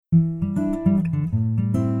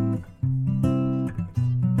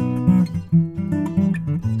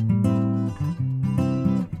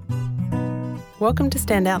Welcome to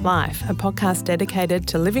Standout Life, a podcast dedicated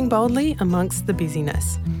to living boldly amongst the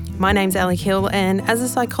busyness. My name's Ali Hill, and as a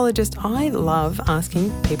psychologist, I love asking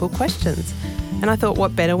people questions. And I thought,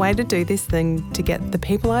 what better way to do this than to get the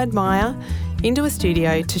people I admire into a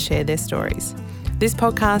studio to share their stories. This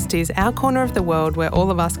podcast is our corner of the world where all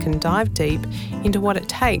of us can dive deep into what it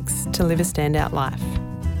takes to live a standout life.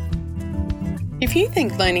 If you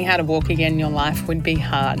think learning how to walk again in your life would be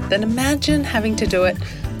hard, then imagine having to do it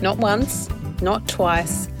not once, not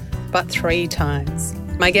twice, but 3 times.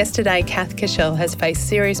 My guest today, Kath Cashel, has faced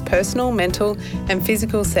serious personal, mental and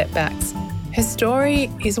physical setbacks. Her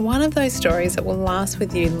story is one of those stories that will last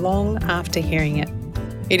with you long after hearing it.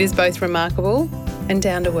 It is both remarkable and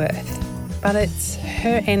down to earth, but it's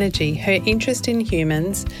her energy, her interest in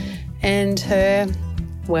humans and her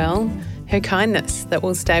kindness that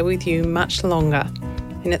will stay with you much longer.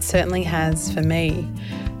 And it certainly has for me.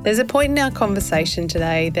 There's a point in our conversation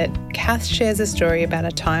today that Kath shares a story about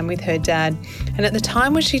a time with her dad, and at the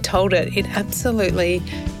time when she told it, it absolutely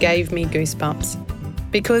gave me goosebumps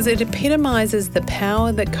because it epitomises the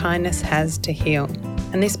power that kindness has to heal.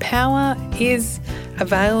 And this power is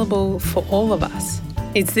available for all of us.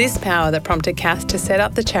 It's this power that prompted Kath to set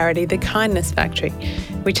up the charity The Kindness Factory,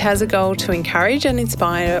 which has a goal to encourage and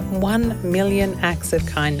inspire 1 million acts of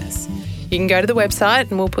kindness. You can go to the website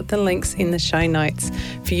and we'll put the links in the show notes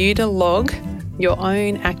for you to log your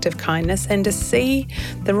own act of kindness and to see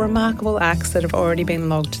the remarkable acts that have already been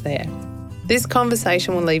logged there. This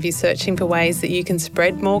conversation will leave you searching for ways that you can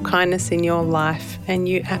spread more kindness in your life, and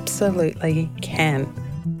you absolutely can.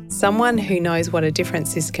 Someone who knows what a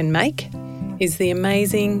difference this can make is the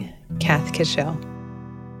amazing Kath Cashel.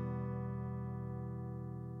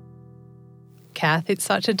 Kath, it's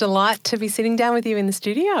such a delight to be sitting down with you in the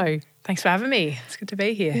studio. Thanks for having me. It's good to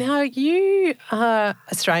be here. Now, you are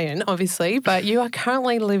Australian, obviously, but you are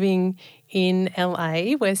currently living in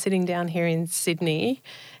LA. We're sitting down here in Sydney.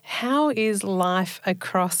 How is life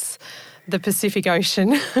across the Pacific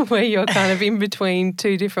Ocean where you're kind of in between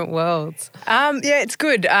 2 different worlds? Yeah, it's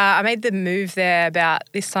good. I made the move there about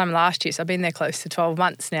this time last year, so I've been there close to 12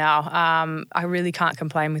 months now. I really can't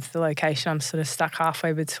complain with the location. I'm sort of stuck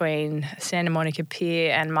halfway between Santa Monica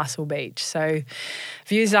Pier and Muscle Beach, so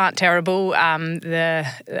views aren't terrible. Broader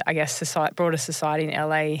society in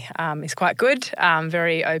LA is quite good,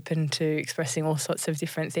 very open to expressing all sorts of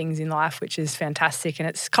different things in life, which is fantastic, and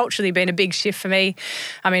it's culturally been a big shift for me.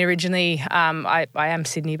 I mean, originally I am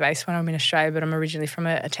Sydney-based when I'm in Australia, but I'm originally from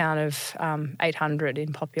a town of 800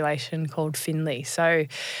 in population called Finley. So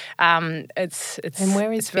it's And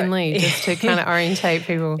where is Finley, just to kind of orientate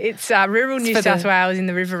people? It's rural New South Wales in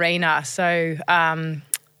the Riverina. So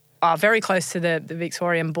very close to the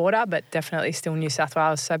Victorian border, but definitely still New South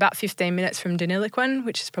Wales. So about 15 minutes from Deniliquin,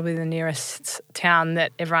 which is probably the nearest town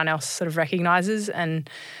that everyone else sort of recognises, and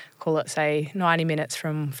call it, say, 90 minutes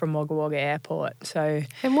from Wagga Wagga Airport.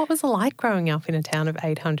 And what was it like growing up in a town of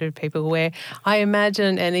 800 people where I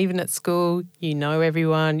imagine, and even at school, you know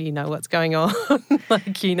everyone, you know what's going on,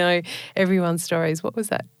 like you know everyone's stories. What was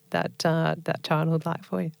that childhood like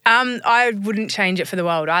for you? I wouldn't change it for the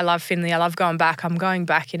world. I love Finley. I love going back. I'm going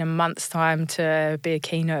back in a month's time to be a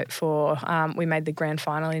keynote for, we made the grand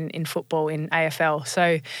final in football in AFL.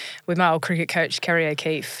 So with my old cricket coach, Kerry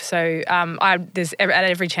O'Keefe. So there's at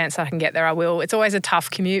every chance I can get there, I will. It's always a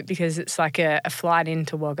tough commute because it's like a flight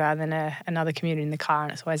into Wagga, then another commute in the car,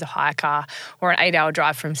 and it's always a hire car or an 8-hour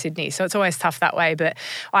drive from Sydney. So it's always tough that way. But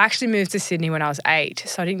I actually moved to Sydney when I was 8,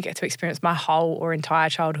 so I didn't get to experience my whole or entire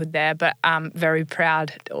childhood there, but I'm very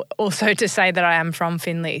proud also to say that I am from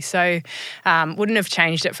Finley. So wouldn't have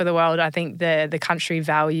changed it for the world. I think the country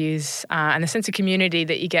values and the sense of community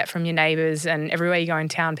that you get from your neighbours, and everywhere you go in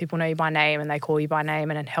town, people know you by name and they call you by name,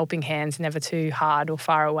 and helping hands never too hard or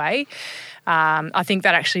far away. I think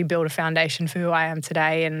that actually built a foundation for who I am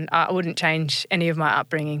today, and I wouldn't change any of my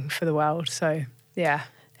upbringing for the world. So, yeah.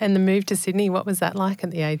 And the move to Sydney, what was that like at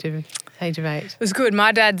the age of 8? It was good.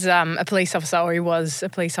 My dad's a police officer, or he was a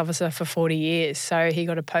police officer for 40 years. So he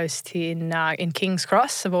got a post in King's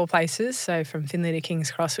Cross, of all places, so from Finley to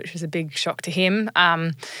King's Cross, which was a big shock to him.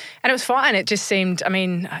 And it was fine. It just seemed, I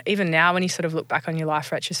mean, even now when you sort of look back on your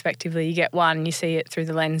life retrospectively, you get one, you see it through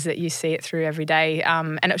the lens that you see it through every day.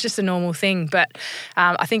 And it was just a normal thing. But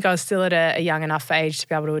I think I was still at a young enough age to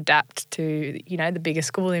be able to adapt to, you know, the bigger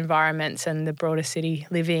school environments and the broader city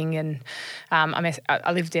living. And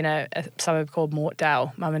I lived in a suburb called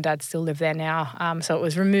Mortdale. Mum and Dad still live there now. So it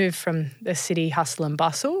was removed from the city hustle and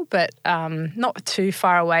bustle, but not too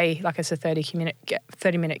far away, like it's a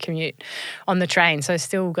 30-minute commute on the train. So I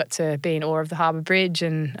still got to be in awe of the Harbour Bridge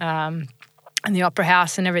and and the Opera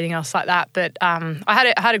House and everything else like that. But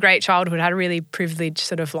I had a great childhood. I had a really privileged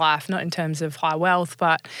sort of life, not in terms of high wealth,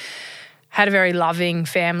 but had a very loving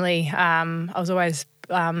family. I was always,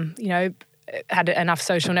 had enough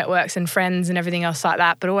social networks and friends and everything else like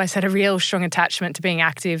that, but always had a real strong attachment to being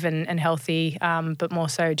active and healthy, but more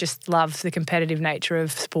so just loved the competitive nature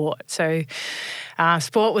of sport. So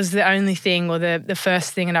sport was the only thing, or the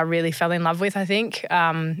first thing that I really fell in love with, I think,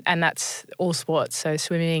 and that's all sports. So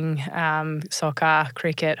swimming, soccer,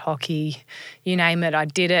 cricket, hockey, you name it, I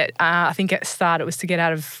did it. I think at the start it was to get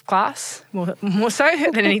out of class more so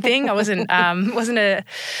than anything. I wasn't a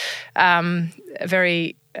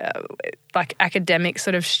very academic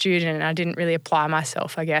sort of student, and I didn't really apply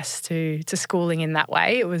myself, I guess, to schooling in that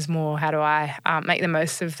way. It was more, how do I make the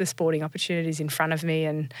most of the sporting opportunities in front of me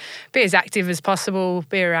and be as active as possible,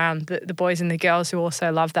 be around the boys and the girls who also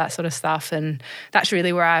love that sort of stuff. And that's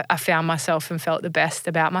really where I found myself and felt the best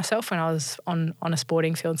about myself, when I was on a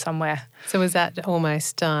sporting field somewhere. So was that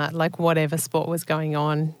almost like whatever sport was going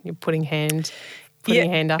on, you're putting your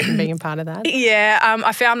hand up and being a part of that? Yeah,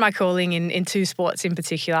 I found my calling in two sports in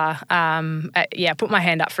particular. Put my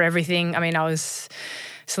hand up for everything. I mean, I was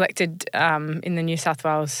selected in the New South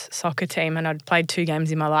Wales soccer team, and I'd played 2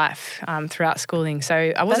 games in my life throughout schooling. So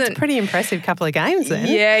I wasn't... That's a pretty impressive couple of games then.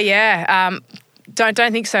 Yeah. Don't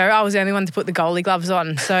think so. I was the only one to put the goalie gloves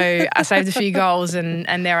on. So I saved a few goals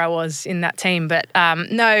and there I was in that team. But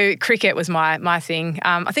no, cricket was my thing.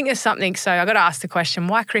 I think there's something, so I got to ask the question,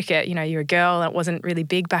 why cricket? You know, you're a girl, and it wasn't really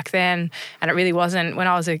big back then, and it really wasn't. When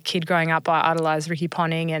I was a kid growing up, I idolised Ricky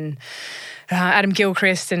Ponting and Adam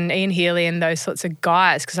Gilchrist and Ian Healy and those sorts of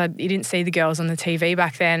guys, because you didn't see the girls on the TV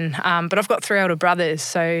back then. But I've got 3 older brothers,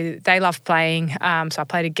 so they loved playing. So I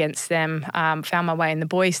played against them, found my way in the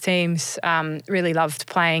boys' teams, really loved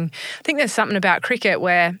playing. I think there's something about cricket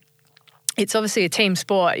where it's obviously a team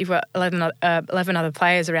sport. You've got 11 other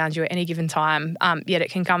players around you at any given time, yet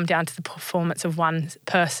it can come down to the performance of one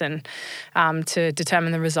person to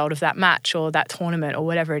determine the result of that match or that tournament or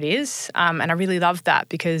whatever it is. And I really loved that,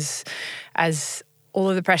 because as all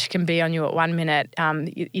of the pressure can be on you at 1 minute,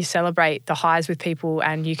 you celebrate the highs with people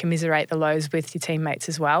and you commiserate the lows with your teammates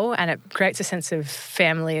as well. And it creates a sense of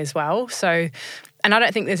family as well. So, and I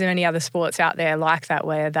don't think there's any other sports out there like that,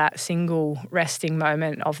 where that single resting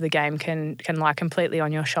moment of the game can lie completely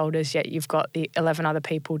on your shoulders, yet you've got the 11 other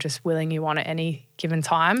people just willing you on at any given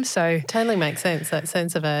time. So totally makes sense, that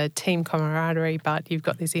sense of a team camaraderie, but you've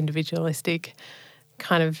got this individualistic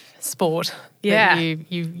kind of sport that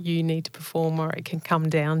you need to perform, or it can come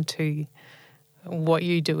down to what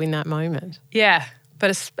you do in that moment. Yeah. But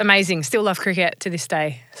it's amazing. Still love cricket to this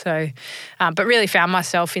day. So, but really found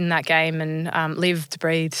myself in that game and lived,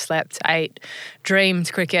 breathed, slept, ate,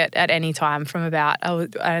 dreamed cricket at any time from about,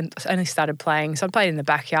 I only started playing. So I played in the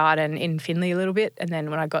backyard and in Finley a little bit. And then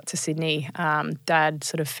when I got to Sydney, Dad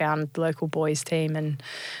sort of found the local boys team, and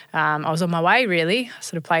I was on my way really. I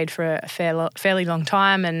sort of played for a fairly long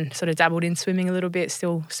time and sort of dabbled in swimming a little bit,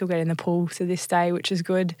 still get in the pool to this day, which is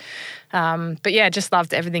good. But yeah, just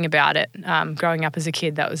loved everything about it. Growing up as a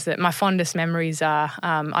kid, that was my fondest memories are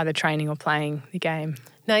either training or playing the game.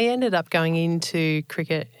 Now, you ended up going into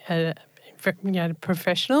cricket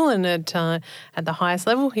professional and at the highest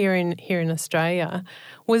level here in Australia.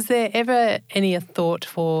 Was there ever any thought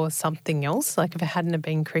for something else? Like, if it hadn't have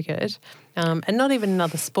been cricket, and not even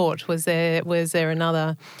another sport, was there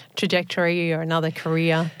another trajectory or another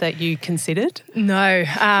career that you considered? No,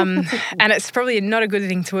 and it's probably not a good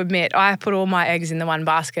thing to admit. I put all my eggs in the one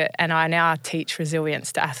basket, and I now teach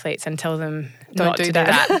resilience to athletes and tell them not to do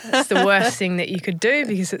that. It's the worst thing that you could do,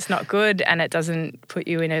 because it's not good and it doesn't put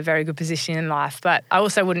you in a very good position in life. But I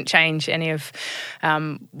also wouldn't change any of,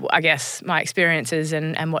 I guess, my experiences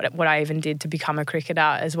and what I even did to become a cricketer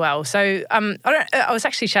as well. So I was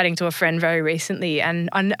actually chatting to a friend very recently, and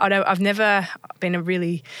I've never been a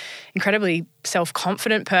really incredibly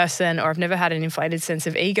self-confident person, or I've never had an inflated sense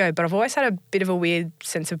of ego, but I've always had a bit of a weird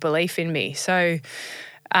sense of belief in me. So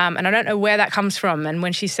and I don't know where that comes from. And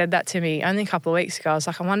when she said that to me only a couple of weeks ago, I was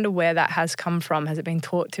like, I wonder where that has come from. Has it been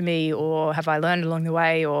taught to me, or have I learned along the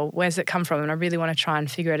way, or where's it come from? And I really want to try and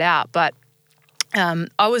figure it out. But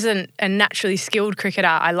I wasn't a naturally skilled cricketer.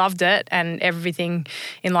 I loved it, and everything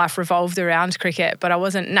in life revolved around cricket, but I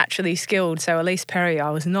wasn't naturally skilled. So Elise Perry, I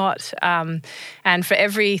was not. And for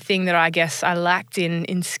everything that I guess I lacked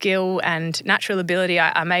in skill and natural ability,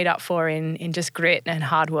 I made up for in just grit and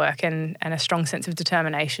hard work and a strong sense of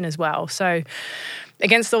determination as well. So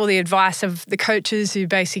against all the advice of the coaches, who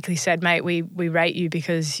basically said, mate, we rate you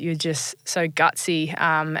because you're just so gutsy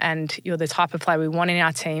and you're the type of player we want in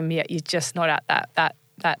our team, yet you're just not at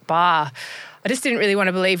that bar, I just didn't really want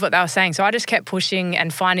to believe what they were saying. So I just kept pushing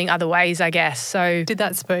and finding other ways, I guess. So did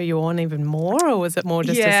that spur you on even more, or was it more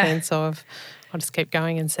just a sense of, I'll just keep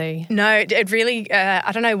going and see? No, it really,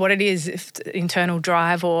 I don't know what it is, if internal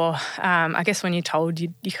drive or I guess when you're told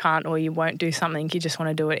you can't or you won't do something, you just want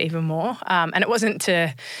to do it even more. And it wasn't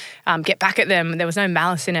to get back at them. There was no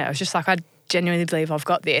malice in it. It was just like, I genuinely believe I've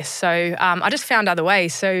got this. So I just found other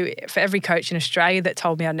ways. So for every coach in Australia that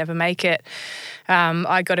told me I'd never make it,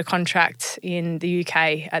 I got a contract in the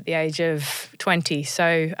UK at the age of 20.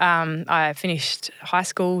 So I finished high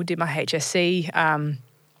school, did my HSC,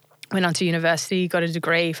 went on to university, got a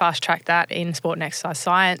degree, fast-tracked that in sport and exercise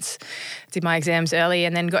science, did my exams early,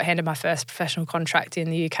 and then got handed my first professional contract in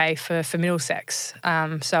the UK for Middlesex.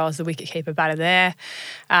 So I was the wicketkeeper batter there.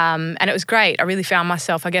 And it was great. I really found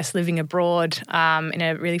myself, I guess, living abroad in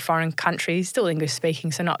a really foreign country, still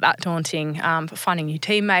English-speaking, so not that daunting, but finding new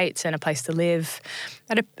teammates and a place to live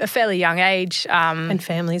at a fairly young age. And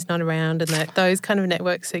families not around, and those kind of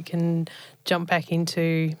networks that can jump back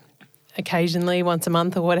into occasionally, once a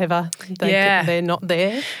month or whatever, they're not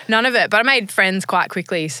there. None of it, but I made friends quite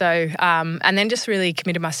quickly. So, and then just really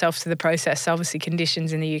committed myself to the process. So obviously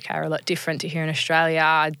conditions in the UK are a lot different to here in Australia.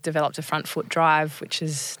 I developed a front foot drive, which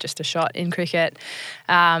is just a shot in cricket.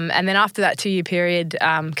 And then after that 2-year period,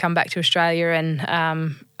 come back to Australia and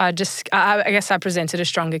I guess I presented a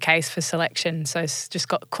stronger case for selection. So just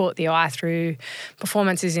got caught the eye through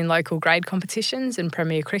performances in local grade competitions and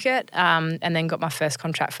Premier Cricket, and then got my first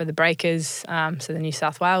contract for the Breakers, so the New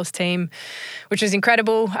South Wales team, which was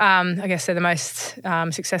incredible. I guess they're the most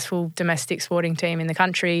successful domestic sporting team in the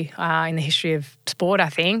country in the history of sport, I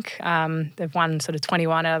think. They've won sort of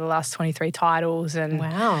 21 out of the last 23 titles. And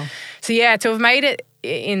wow. So, yeah, to have made it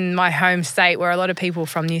in my home state, where a lot of people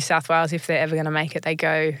from New South Wales, if they're ever going to make it, they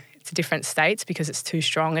go to different states because it's too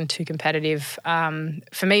strong and too competitive.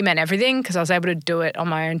 For me, meant everything, because I was able to do it on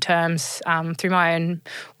my own terms, through my own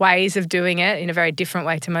ways of doing it in a very different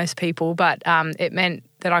way to most people. But it meant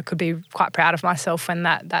that I could be quite proud of myself when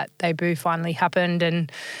that debut finally happened.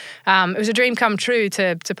 And it was a dream come true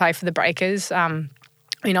to play for the Breakers.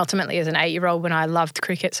 I mean, ultimately, as an 8-year-old, when I loved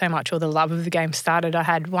cricket so much, or the love of the game started, I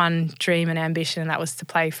had one dream and ambition, and that was to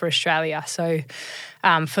play for Australia. So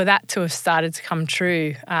for that to have started to come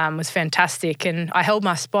true was fantastic. And I held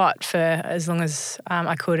my spot for as long as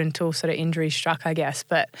I could until sort of injury struck, I guess.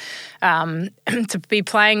 But to be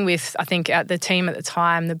playing with, I think at the team at the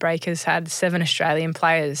time, the Breakers had 7 Australian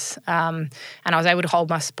players, and I was able to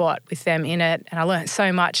hold my spot with them in it. And I learned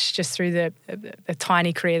so much just through the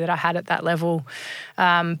tiny career that I had at that level.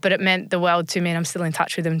 But it meant the world to me, and I'm still in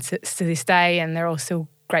touch with them to this day, and they're all still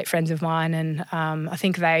great friends of mine. And I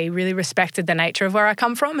think they really respected the nature of where I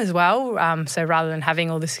come from as well. So rather than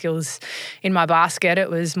having all the skills in my basket, it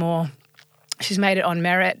was more, she's made it on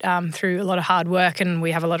merit through a lot of hard work, and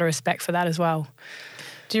we have a lot of respect for that as well.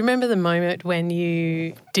 Do you remember the moment when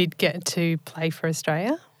you did get to play for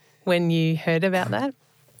Australia, when you heard about that?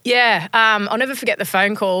 Yeah, I'll never forget the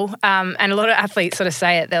phone call. And a lot of athletes sort of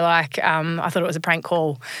say it. They're like, I thought it was a prank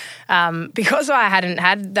call. Because I hadn't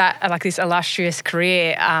had that, like this illustrious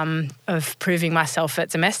career of proving myself at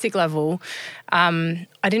domestic level, I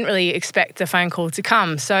didn't really expect the phone call to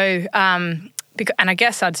come. So, and I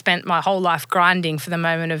guess I'd spent my whole life grinding for the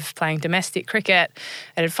moment of playing domestic cricket.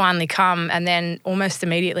 It had finally come, and then almost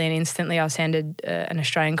immediately and instantly I was handed an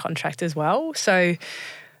Australian contract as well. So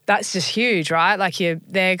that's just huge, right? Like you're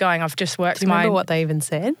there going, I've just worked. Do you remember what they even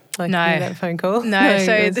said? Like no. That phone call? No.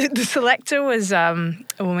 So the selector was a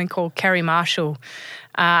woman called Kerry Marshall.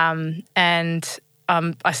 And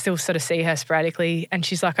I still sort of see her sporadically. And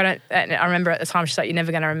she's like, I remember at the time, she's like, you're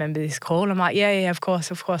never going to remember this call. And I'm like, yeah, of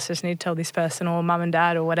course. I just need to tell this person or mum and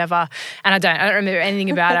dad or whatever. And I don't remember anything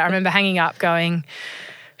about it. I remember hanging up going,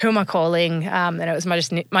 who am I calling? And it was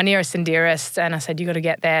my nearest and dearest. And I said, you got to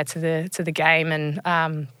get there to the game.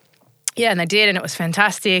 And and they did, and it was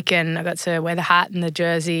fantastic. And I got to wear the hat and the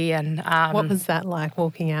jersey. And what was that like,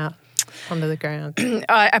 walking out onto the ground?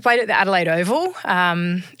 I played at the Adelaide Oval,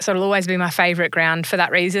 so it'll always be my favourite ground for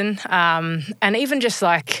that reason. And even just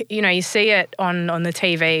like, you see it on the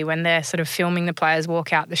TV when they're sort of filming the players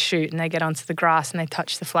walk out the chute and they get onto the grass and they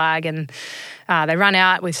touch the flag, and they run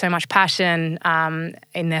out with so much passion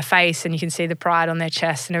in their face, and you can see the pride on their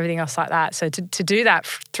chest and everything else like that. So to do that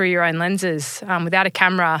through your own lenses, without a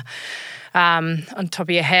camera on top of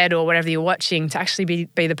your head or whatever you're watching, to actually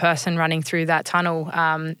be the person running through that tunnel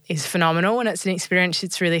is phenomenal, and it's an experience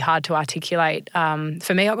it's really hard to articulate.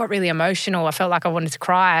 For me, I got really emotional. I felt like I wanted to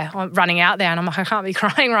cry running out there, and I'm like, I can't be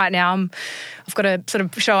crying right now. I've got to sort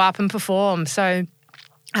of show up and perform. So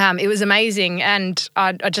It was amazing, and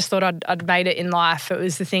I just thought I'd made it in life. It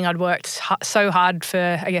was the thing I'd worked so hard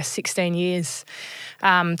for, I guess, 16 years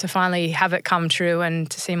to finally have it come true, and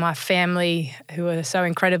to see my family, who were so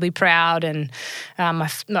incredibly proud, and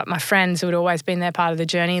my friends who had always been there part of the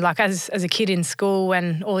journey. Like as a kid in school,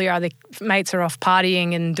 when all your other mates are off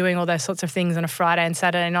partying and doing all those sorts of things on a Friday and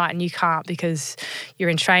Saturday night, and you can't because you're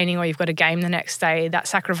in training or you've got a game the next day, that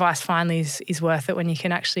sacrifice finally is worth it when you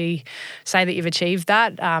can actually say that you've achieved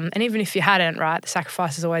that. And even if you hadn't, right, the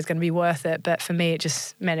sacrifice is always going to be worth it. But for me, it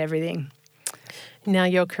just meant everything. Now,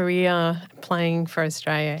 your career playing for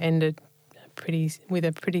Australia ended with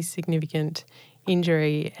a pretty significant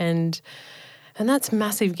injury, and that's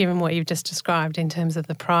massive given what you've just described in terms of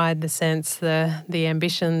the pride, the sense, the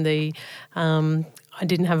ambition, I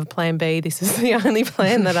didn't have a plan B, this is the only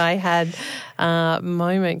plan that I had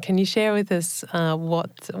moment. Can you share with us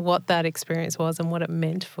what that experience was and what it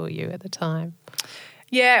meant for you at the time?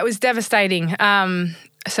 Yeah, it was devastating.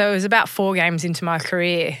 So it was about 4 games into my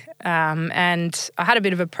career, and I had a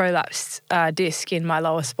bit of a prolapsed disc in my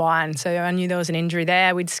lower spine. So I knew there was an injury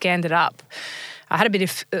there. We'd scanned it up. I had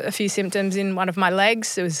a few symptoms in one of my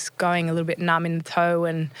legs. It was going a little bit numb in the toe,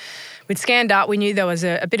 and we'd scanned up. We knew there was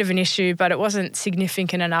a bit of an issue, but it wasn't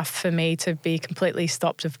significant enough for me to be completely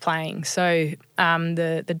stopped of playing. So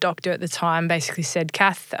the doctor at the time basically said,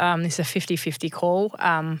 Kath, this is a 50-50 call.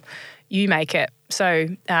 You make it. So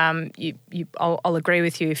I'll agree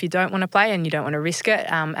with you if you don't want to play and you don't want to risk it,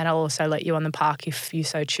 and I'll also let you on the park if you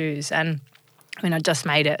so choose. And I mean, I just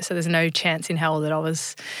made it, so there's no chance in hell that I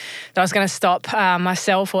was going to stop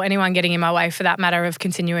myself or anyone getting in my way, for that matter, of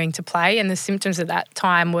continuing to play. And the symptoms at that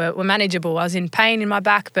time were manageable. I was in pain in my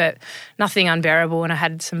back, but nothing unbearable, and I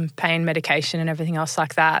had some pain medication and everything else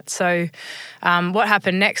like that. So what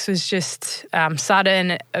happened next was just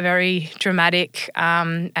sudden, very dramatic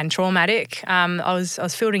and traumatic. I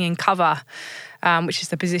was fielding in cover, which is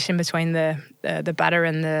the position between the batter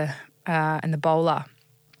and the bowler.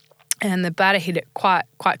 And the batter hit it quite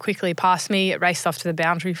quickly past me. It raced off to the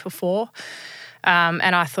boundary for 4.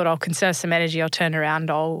 And I thought, I'll conserve some energy, I'll turn around,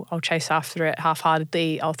 I'll chase after it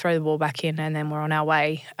half-heartedly, I'll throw the ball back in, and then we're on our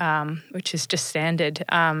way, which is just standard.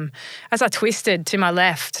 As I twisted to my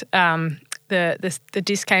left, the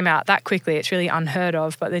disc came out that quickly. It's really unheard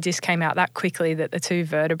of, but the disc came out that quickly that the 2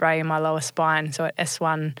 vertebrae in my lower spine, so at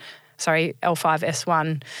L5,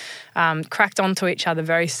 S1, cracked onto each other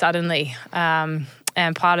very suddenly.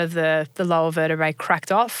 And part of the lower vertebrae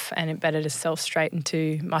cracked off and embedded itself straight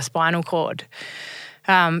into my spinal cord.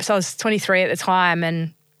 So I was 23 at the time,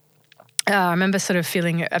 and I remember sort of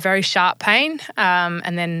feeling a very sharp pain,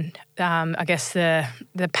 and then I guess the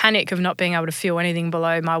panic of not being able to feel anything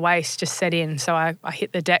below my waist just set in. So I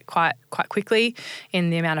hit the deck quite quickly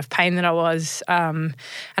in the amount of pain that I was. And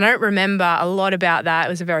I don't remember a lot about that. It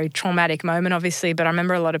was a very traumatic moment, obviously, but I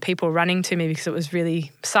remember a lot of people running to me because it was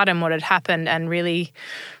really sudden what had happened, and really,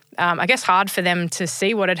 I guess, hard for them to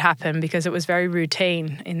see what had happened because it was very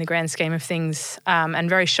routine in the grand scheme of things, and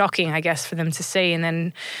very shocking, I guess, for them to see. And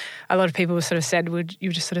then a lot of people sort of said, you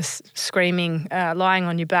were just sort of screaming, lying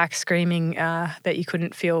on your back, screaming that you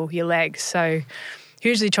couldn't feel your legs. So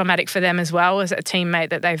hugely traumatic for them as well, as a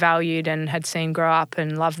teammate that they valued and had seen grow up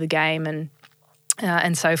and love the game and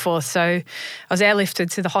so forth. So I was airlifted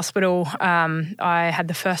to the hospital. I had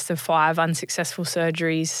the first of 5 unsuccessful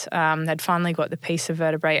surgeries. They'd finally got the piece of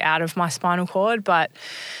vertebrae out of my spinal cord, but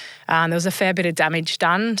there was a fair bit of damage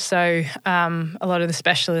done. So a lot of the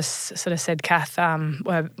specialists sort of said, Kath,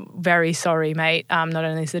 we're very sorry, mate. Not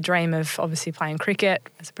only is the dream of obviously playing cricket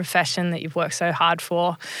as a profession that you've worked so hard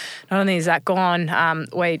for, not only is that gone,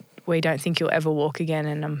 we don't think you'll ever walk again,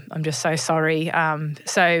 and I'm just so sorry.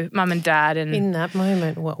 So mum and dad, and in that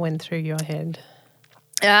moment, what went through your head?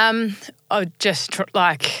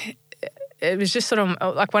 It was just sort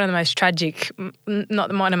of like one of the most tragic,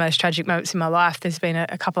 not one of the most tragic moments in my life. There's been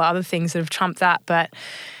a couple of other things that have trumped that, but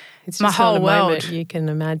it's my just whole not a world. Moment you can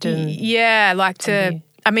imagine. Yeah,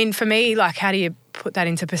 I mean, for me, like, how do you put that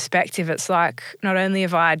into perspective? It's like, not only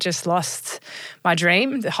have I just lost my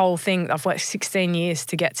dream, the whole thing, I've worked 16 years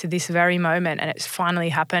to get to this very moment, and it's finally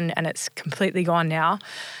happened and it's completely gone now.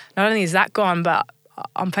 Not only is that gone, but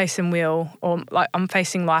I'm facing I'm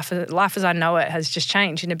facing life as I know it has just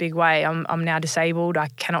changed in a big way. I'm now disabled. I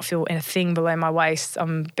cannot feel anything below my waist.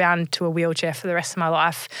 I'm bound to a wheelchair for the rest of my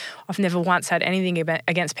life. I've never once had anything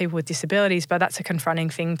against people with disabilities, but that's a confronting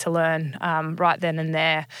thing to learn right then and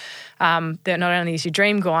there. That not only is your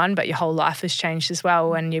dream gone, but your whole life has changed as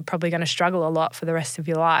well, and you're probably going to struggle a lot for the rest of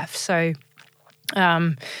your life. So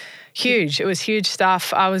Huge. It was huge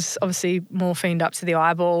stuff. I was obviously morphined up to the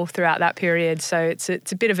eyeball throughout that period, so it's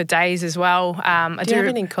a bit of a daze as well. Do you have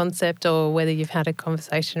any concept or whether you've had a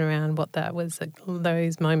conversation around what that was,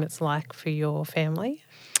 those moments like for your family?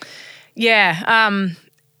 Yeah.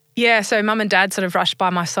 So mum and dad sort of rushed by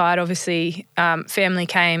my side. Obviously, family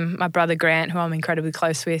came. My brother Grant, who I'm incredibly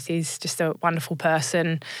close with, he's just a wonderful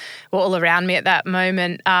person, were all around me at that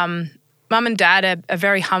moment. Mum and dad are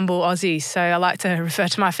very humble Aussies, so I like to refer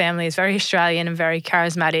to my family as very Australian and very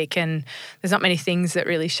charismatic, and there's not many things that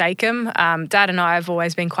really shake them. Dad and I have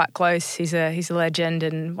always been quite close. He's a legend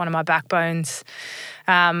and one of my backbones.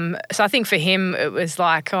 So I think for him it was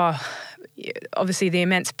like, obviously the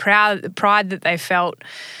immense pride that they felt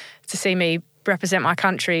to see me represent my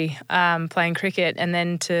country playing cricket, and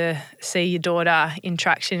then to see your daughter in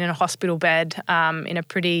traction in a hospital bed in a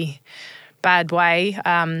pretty bad way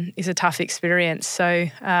is a tough experience. So,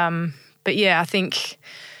 but yeah, I think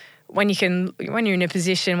when you're in a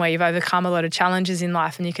position where you've overcome a lot of challenges in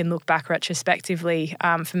life and you can look back retrospectively,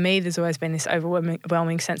 for me, there's always been this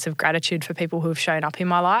overwhelming sense of gratitude for people who have shown up in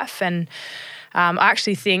my life. And I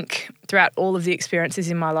actually think throughout all of the experiences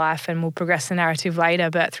in my life, and we'll progress the narrative later,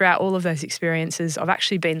 but throughout all of those experiences, I've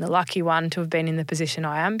actually been the lucky one to have been in the position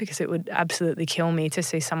I am, because it would absolutely kill me to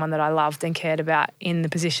see someone that I loved and cared about in the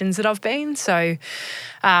positions that I've been. So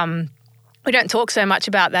we don't talk so much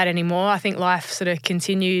about that anymore. I think life sort of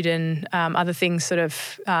continued and other things sort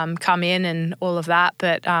of come in and all of that.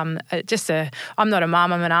 But I'm not a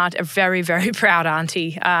mum, I'm an aunt, a very, very proud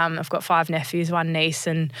auntie. I've got 5 nephews, 1 niece,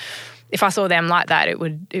 and if I saw them like that, it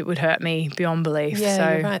would hurt me beyond belief. Yeah,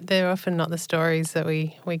 so, you're right. They're often not the stories that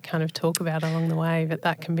we kind of talk about along the way, but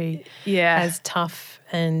that can be as tough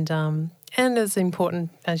and as important,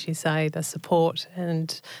 as you say, the support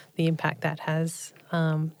and the impact that has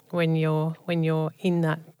when you're in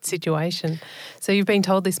that situation. So you've been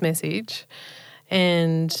told this message,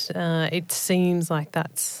 and it seems like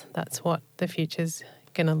that's what the future's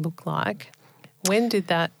going to look like. When did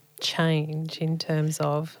that change in terms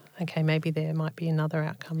of, okay, maybe there might be another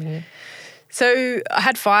outcome here? So I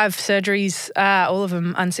had 5 surgeries, all of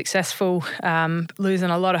them unsuccessful, losing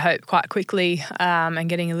a lot of hope quite quickly and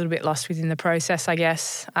getting a little bit lost within the process, I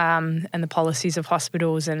guess, and the policies of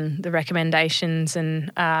hospitals and the recommendations.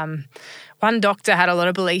 And one doctor had a lot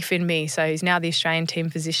of belief in me, so he's now the Australian team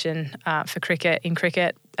physician for cricket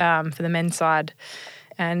for the men's side.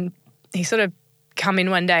 And he sort of come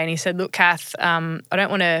in one day and he said, "Look, Kath, I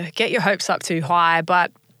don't want to get your hopes up too high,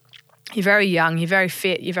 but you're very young, you're very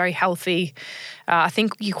fit, you're very healthy. I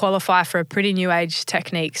think you qualify for a pretty new age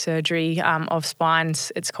technique surgery of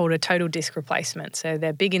spines. It's called a total disc replacement. So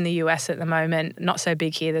they're big in the US at the moment, not so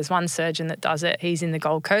big here. There's one surgeon that does it. He's in the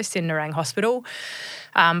Gold Coast in Nerang Hospital.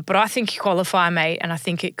 But I think you qualify, mate, and I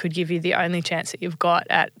think it could give you the only chance that you've got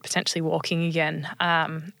at potentially walking again."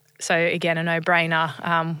 So again, a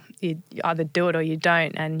no-brainer. You either do it or you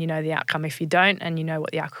don't, and you know the outcome if you don't, and you know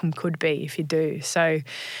what the outcome could be if you do. So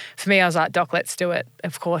for me, I was like, "Doc, let's do it,"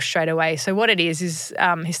 of course, straight away. So what it is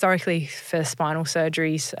historically for spinal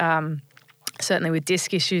surgeries, certainly with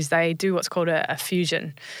disc issues, they do what's called a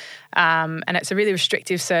fusion. And it's a really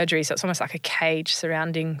restrictive surgery, so it's almost like a cage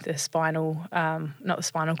surrounding the spinal, not the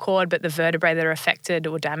spinal cord, but the vertebrae that are affected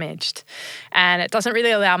or damaged. And it doesn't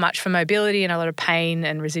really allow much for mobility, and a lot of pain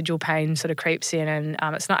and residual pain sort of creeps in, and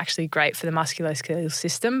it's not actually great for the musculoskeletal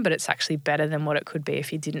system, but it's actually better than what it could be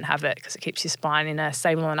if you didn't have it, because it keeps your spine in a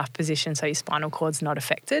stable enough position so your spinal cord's not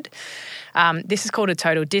affected. This is called a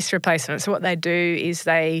total disc replacement. So what they do is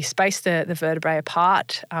they space the vertebrae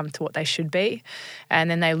apart to what they should be, and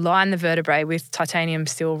then they line the vertebrae with titanium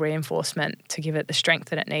steel reinforcement to give it the strength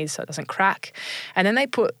that it needs so it doesn't crack. And then they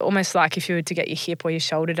put, almost like if you were to get your hip or your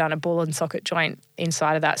shoulder done, a ball and socket joint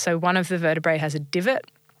inside of that. So one of the vertebrae has a divot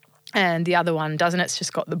and the other one doesn't. It's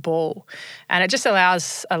just got the ball. And it just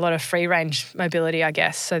allows a lot of free range mobility, I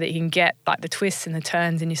guess, so that you can get like the twists and the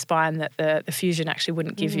turns in your spine that the fusion actually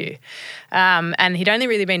wouldn't give you. And he'd only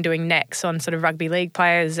really been doing necks on sort of rugby league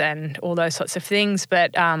players and all those sorts of things.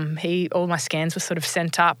 But all my scans were sort of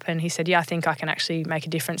sent up, and he said, "Yeah, I think I can actually make a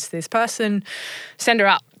difference to this person. Send her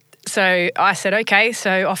up." So I said, okay,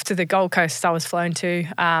 so off to the Gold Coast I was flown to.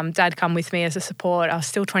 Dad come with me as a support. I was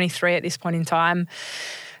still 23 at this point in time.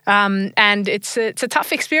 And it's a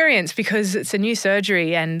tough experience because it's a new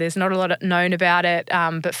surgery and there's not a lot known about it.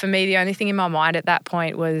 But for me, the only thing in my mind at that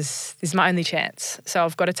point was, this is my only chance. So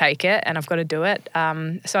I've got to take it and I've got to do it.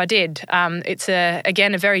 So I did. It's,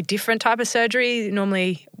 again, a very different type of surgery.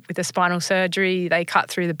 Normally with a spinal surgery, they cut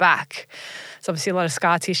through the back. It's obviously a lot of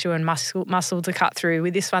scar tissue and muscle to cut through.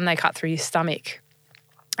 With this one, they cut through your stomach.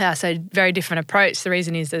 So very different approach. The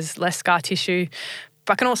reason is there's less scar tissue,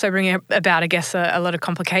 but can also bring about, I guess, a lot of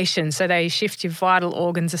complications. So they shift your vital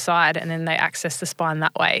organs aside and then they access the spine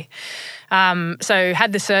that way. So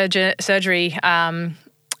had the surgery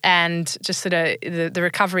and just sort of the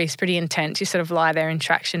recovery is pretty intense. You sort of lie there in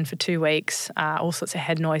traction for 2 weeks, all sorts of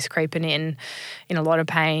head noise creeping in a lot of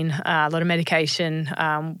pain, a lot of medication.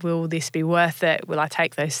 Will this be worth it? Will I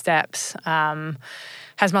take those steps?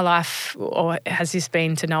 Has my life, or has this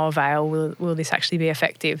been to no avail? Will this actually be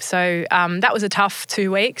effective? So that was a tough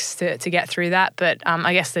 2 weeks to get through that. But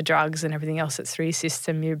I guess the drugs and everything else that's through your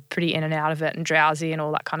system, you're pretty in and out of it and drowsy and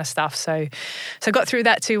all that kind of stuff. So got through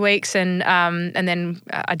that 2 weeks and then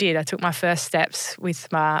I took my first steps with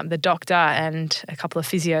the doctor and a couple of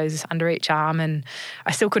physios under each arm, and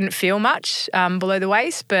I still couldn't feel much below the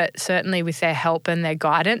waist, but certainly with their help and their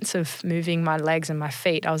guidance of moving my legs and my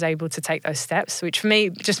feet, I was able to take those steps, which for me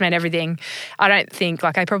just meant everything. I don't think,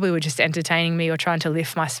 they probably were just entertaining me or trying to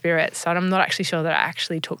lift my spirits. So I'm not actually sure that I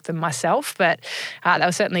actually took them myself, but they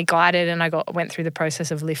were certainly guided, and I went through the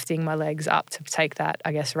process of lifting my legs up to take that,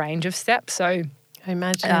 I guess, range of steps. So I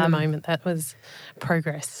imagine in the moment that was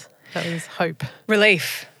progress. That was hope.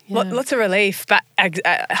 Relief. Yeah. Lots of relief, but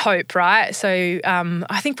hope, right? So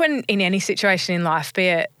I think when in any situation in life, be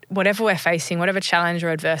it whatever we're facing, whatever challenge or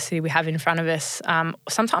adversity we have in front of us,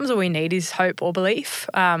 sometimes all we need is hope or belief.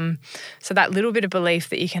 So that little bit of belief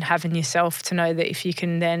that you can have in yourself to know that if you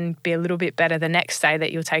can then be a little bit better the next day,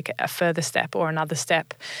 that you'll take a further step or another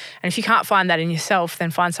step. And if you can't find that in yourself,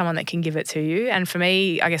 then find someone that can give it to you. And for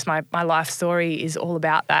me, I guess my life story is all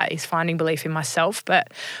about that, is finding belief in myself,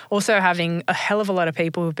 but also having a hell of a lot of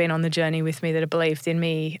people who've been on the journey with me that have believed in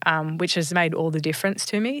me, which has made all the difference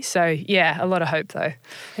to me. So yeah, a lot of hope though.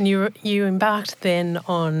 And you embarked then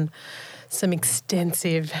on some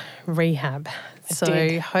extensive rehab.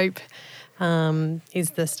 So hope is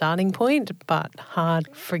the starting point, but hard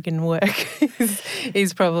friggin' work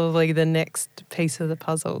is probably the next piece of the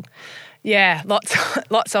puzzle. Yeah,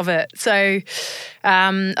 lots of it. So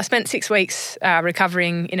I spent 6 weeks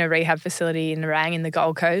recovering in a rehab facility in Nerang in the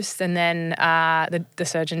Gold Coast, and then the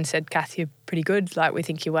surgeon said, "Kath, you're pretty good. We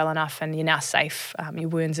think you're well enough and you're now safe. Your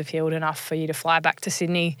wounds have healed enough for you to fly back to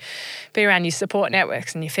Sydney, be around your support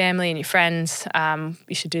networks and your family and your friends.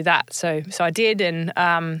 You should do that." So I did,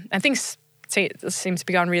 and things seems to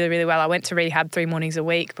be going really, really well. I went to rehab 3 mornings a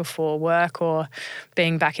week before work or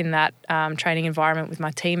being back in that training environment with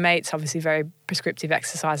my teammates, obviously very prescriptive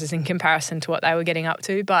exercises in comparison to what they were getting up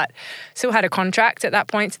to, but still had a contract at that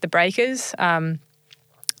point to the Breakers. And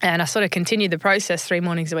I sort of continued the process 3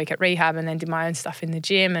 mornings a week at rehab and then did my own stuff in the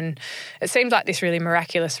gym. And it seemed like this really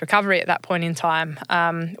miraculous recovery at that point in time,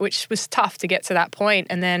 which was tough to get to that point.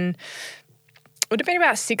 And then it would have been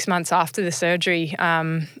about 6 months after the surgery,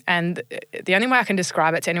 and the only way I can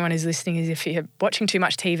describe it to anyone who's listening is if you're watching too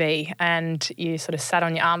much TV and you sort of sat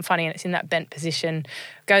on your arm funny and it's in that bent position,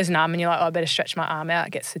 goes numb, and you're like, oh, I better stretch my arm out,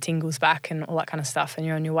 it gets the tingles back and all that kind of stuff, and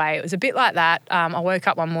you're on your way. It was a bit like that. I woke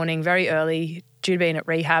up one morning very early, due to being at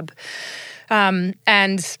rehab,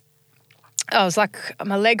 and I was like,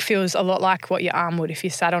 my leg feels a lot like what your arm would if you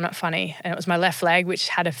sat on it funny. And it was my left leg, which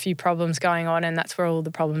had a few problems going on, and that's where all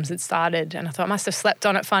the problems had started. And I thought I must have slept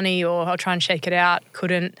on it funny, or I'll try and shake it out.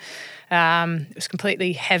 Couldn't. It was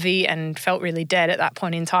completely heavy and felt really dead at that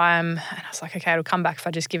point in time. And I was like, okay, it'll come back if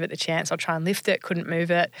I just give it the chance. I'll try and lift it. Couldn't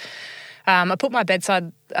move it. I put my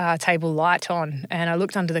bedside table light on and I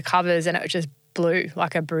looked under the covers and it was just blue,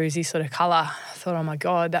 like a bruisey sort of colour. I thought, oh my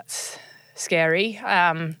God, that's scary.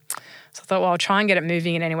 So I thought, well, I'll try and get it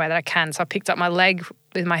moving in any way that I can. So I picked up my leg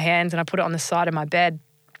with my hands and I put it on the side of my bed.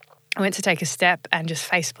 I went to take a step and just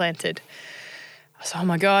face planted. I was like, oh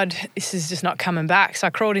my God, this is just not coming back. So I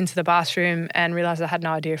crawled into the bathroom and realised I had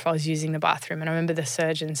no idea if I was using the bathroom. And I remember the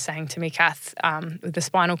surgeon saying to me, Kath, with the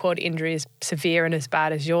spinal cord injury as severe and as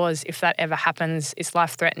bad as yours, if that ever happens, it's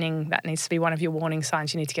life-threatening. That needs to be one of your warning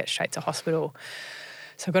signs. You need to get straight to hospital.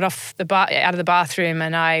 So I got out of the bathroom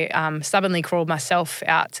and I stubbornly crawled myself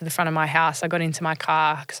out to the front of my house. I got into my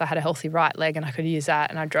car because I had a healthy right leg and I could use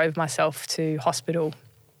that, and I drove myself to hospital.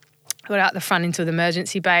 I got out the front into the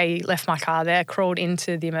emergency bay, left my car there, crawled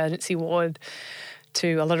into the emergency ward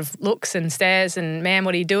to a lot of looks and stares and, ma'am,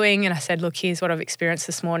 what are you doing? And I said, look, here's what I've experienced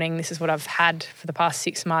this morning. This is what I've had for the past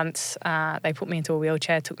 6 months. They put me into a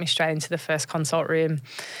wheelchair, took me straight into the first consult room.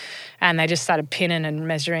 And they just started pinning and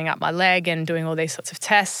measuring up my leg and doing all these sorts of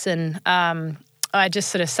tests. And I just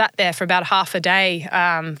sort of sat there for about half a day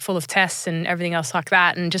full of tests and everything else like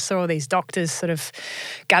that, and just saw all these doctors sort of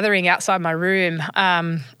gathering outside my room.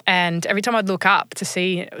 And every time I'd look up to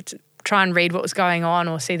try and read what was going on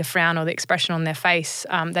or see the frown or the expression on their face,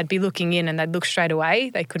 they'd be looking in and they'd look straight away.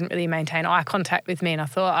 They couldn't really maintain eye contact with me. And I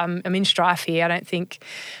thought, I'm in strife here. I don't think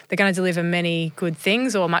they're going to deliver many good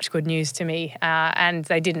things or much good news to me. And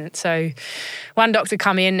they didn't. So one doctor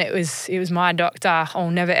come in, it was my doctor.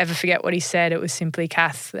 I'll never, ever forget what he said. It was simply,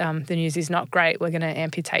 Kath, the news is not great. We're going to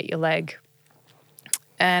amputate your leg.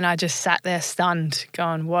 And I just sat there stunned,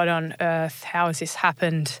 going, what on earth? How has this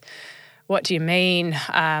happened? What do you mean?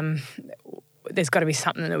 There's got to be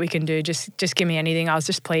something that we can do. Just give me anything. I was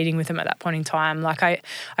just pleading with him at that point in time. Like I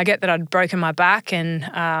get that I'd broken my back and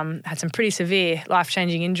had some pretty severe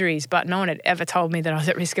life-changing injuries, but no one had ever told me that I was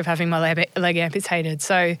at risk of having my leg amputated.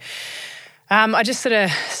 So I just sort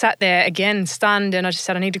of sat there again, stunned, and I just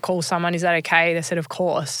said, I need to call someone. Is that okay? They said, of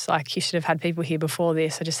course. Like, you should have had people here before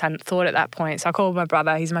this. I just hadn't thought at that point. So I called my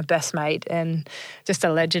brother. He's my best mate and just a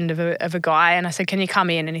legend of a guy. And I said, can you come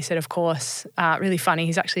in? And he said, of course. Really funny.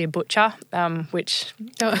 He's actually a butcher, which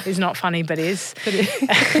is not funny, but is.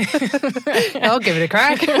 I'll give it a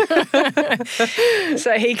crack.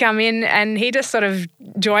 So he come in and he just sort of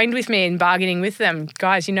joined with me in bargaining with them.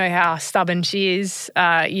 Guys, you know how stubborn she is.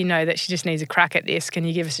 You know that she just needs a crack at this. Can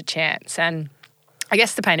you give us a chance? And I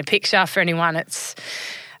guess to paint a picture for anyone, I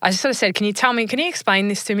just sort of said, can you explain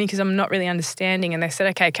this to me? Because I'm not really understanding. And they said,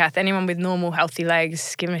 okay, Kath, anyone with normal, healthy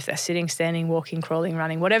legs, given if they're sitting, standing, walking, crawling,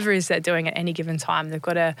 running, whatever it is they're doing at any given time, they've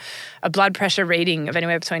got a blood pressure reading of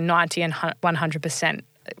anywhere between 90 and 100%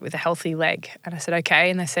 with a healthy leg. And I said, okay.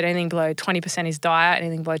 And they said, anything below 20% is dire,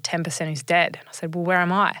 anything below 10% is dead. And I said, well, where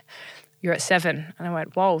am I? You're at 7. And I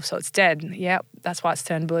went, whoa, so it's dead. Yeah, that's why it's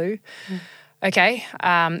turned blue. Okay.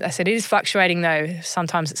 I said, it is fluctuating though.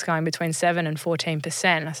 Sometimes it's going between 7 and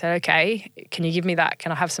 14%. I said, okay, can you give me that?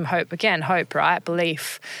 Can I have some hope? Again, hope, right?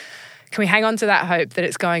 Belief. Can we hang on to that hope that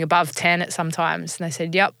it's going above 10 at some times? And they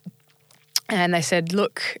said, yep. And they said,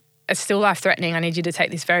 look, it's still life-threatening. I need you to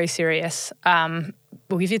take this very serious.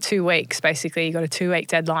 We'll give you 2 weeks, basically. You've got a 2-week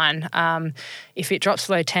deadline. If it drops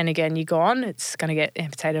below 10 again, you're gone. It's going to get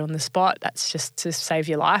amputated on the spot. That's just to save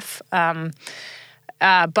your life.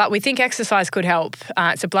 But we think exercise could help.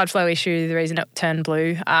 It's a blood flow issue, the reason it turned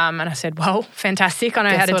blue. And I said, well, fantastic. I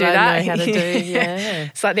know how to do that. I know how to do, yeah.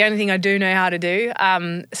 It's like the only thing I do know how to do.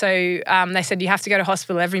 So they said, you have to go to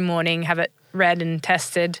hospital every morning, have it read and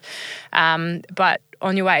tested. But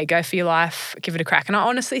on your way, go for your life, give it a crack. And I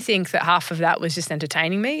honestly think that half of that was just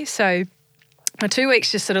entertaining me. So my 2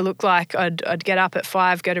 weeks just sort of looked like I'd get up at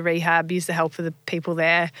 5, go to rehab, use the help of the people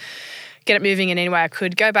there, get it moving in any way I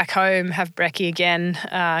could, go back home, have brekkie again,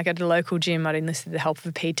 go to the local gym. I'd enlisted the help of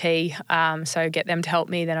a PT, so get them to help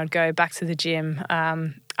me. Then I'd go back to the gym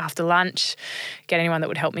after lunch, get anyone that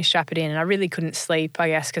would help me strap it in. And I really couldn't sleep, I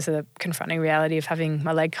guess, because of the confronting reality of having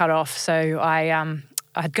my leg cut off. So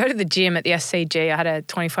I'd go to the gym at the SCG. I had a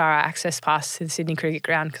 24-hour access pass to the Sydney Cricket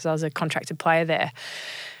Ground because I was a contracted player there.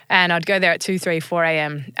 And I'd go there at 2, 3, 4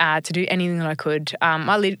 a.m. To do anything that I could.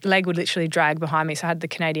 My leg would literally drag behind me. So I had the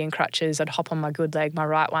Canadian crutches. I'd hop on my good leg, my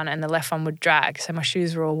right one, and the left one would drag. So my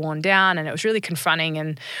shoes were all worn down and it was really confronting.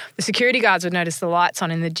 And the security guards would notice the lights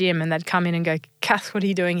on in the gym and they'd come in and go, Kath, what are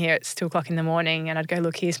you doing here? It's 2 o'clock in the morning. And I'd go,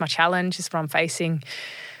 look, here's my challenge. This is what I'm facing.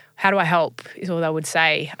 How do I help is all they would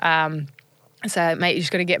say. So, mate, you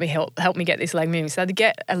just got to get me help me get this leg moving. So they'd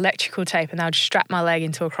get electrical tape and they'd strap my leg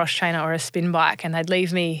into a cross trainer or a spin bike and they'd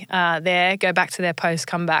leave me there, go back to their post,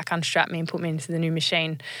 come back, unstrap me and put me into the new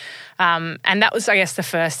machine. And that was, I guess, the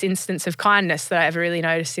first instance of kindness that I ever really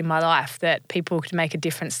noticed in my life, that people could make a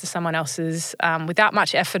difference to someone else's without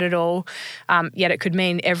much effort at all, yet it could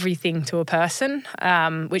mean everything to a person,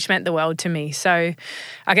 which meant the world to me. So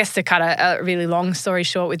I guess to cut a really long story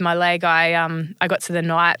short with my leg, I got to the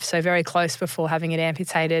night, so very close before having it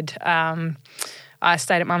amputated. I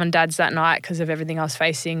stayed at mum and dad's that night because of everything I was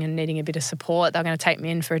facing and needing a bit of support. They were going to take me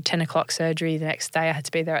in for a 10 o'clock surgery. The next day I had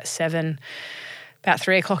to be there at 7. About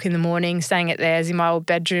 3 o'clock in the morning, staying at theirs in my old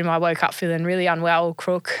bedroom. I woke up feeling really unwell,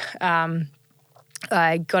 crook.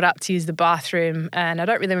 I got up to use the bathroom and I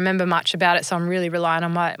don't really remember much about it, so I'm really relying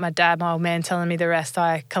on my dad, my old man, telling me the rest.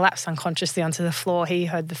 I collapsed unconsciously onto the floor. He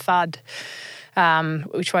heard the thud,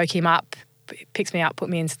 which woke him up, picked me up, put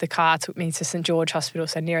me into the car, took me to St George Hospital,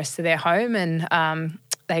 so nearest to their home, and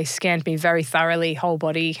they scanned me very thoroughly, whole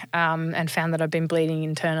body, and found that I'd been bleeding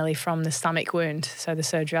internally from the stomach wound, so the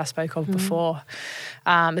surgery I spoke of before.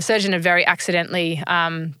 The surgeon had very accidentally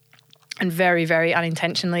and very, very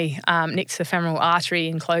unintentionally nicked the femoral artery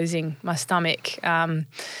enclosing my stomach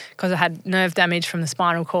because I had nerve damage from the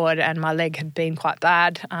spinal cord and my leg had been quite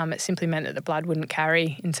bad. It simply meant that the blood wouldn't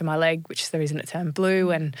carry into my leg, which is the reason it turned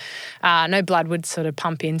blue, and no blood would sort of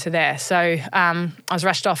pump into there. So I was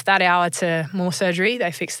rushed off that hour to more surgery.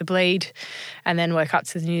 They fixed the bleed and then woke up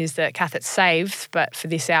to the news that Kath, it's saved, but for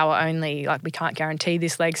this hour only. Like, we can't guarantee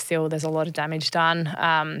this leg still. There's a lot of damage done,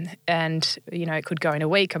 and, you know, it could go in a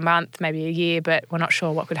week, a month, maybe a year, but we're not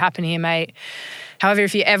sure what could happen here, mate. However,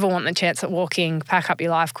 if you ever want the chance at walking, pack up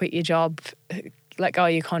your life, quit your job, let go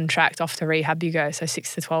of your contract, off to rehab you go, so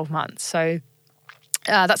 6 to 12 months. So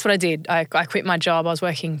that's what I did. I quit my job. I was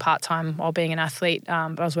working part-time while being an athlete,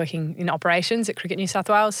 but I was working in operations at Cricket New South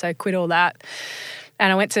Wales, so quit all that.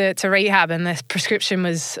 And I went to rehab, and the prescription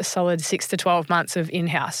was a solid 6 to 12 months of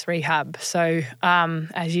in-house rehab. So,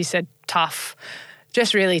 as you said, tough,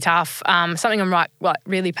 just really tough. Something I'm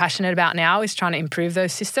really passionate about now is trying to improve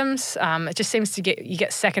those systems. It just seems to you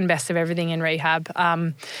get second best of everything in rehab.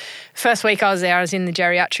 First week I was there, I was in the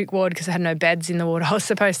geriatric ward because I had no beds in the ward I was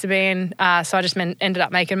supposed to be in. So I just ended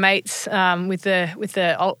up making mates with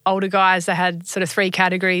the older guys. They had sort of 3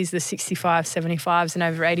 categories: the 65, 75s, and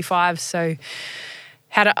over 85s. So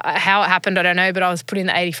how it happened, I don't know, but I was put in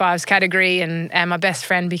the 85s category, and my best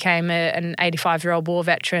friend became an 85-year-old war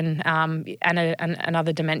veteran and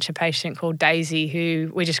another dementia patient called Daisy,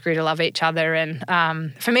 who we just grew to love each other.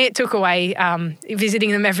 And for me, it took away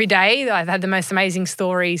visiting them every day. I've had the most amazing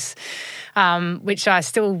stories, which I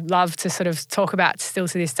still love to sort of talk about still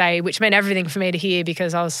to this day, which meant everything for me to hear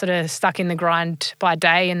because I was sort of stuck in the grind by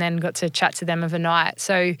day and then got to chat to them overnight.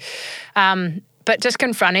 So but just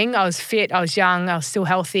confronting, I was fit, I was young, I was still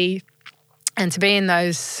healthy. And to be in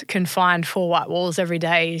those confined 4 white walls every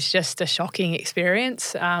day is just a shocking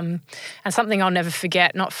experience, and something I'll never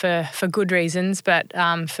forget, not for good reasons, but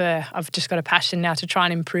I've just got a passion now to try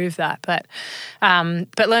and improve that. But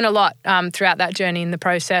learn a lot throughout that journey in the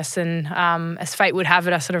process, and as fate would have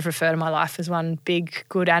it, I sort of refer to my life as one big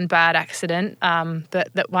good and bad accident,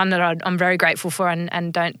 but that one that I'm very grateful for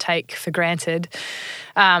and don't take for granted.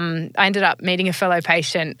 I ended up meeting a fellow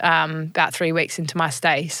patient about 3 weeks into my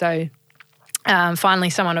stay. So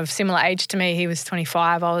finally someone of similar age to me. He was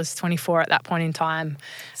 25, I was 24 at that point in time.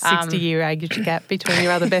 60-year age gap between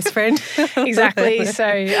your other best friend. Exactly. So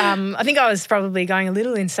I think I was probably going a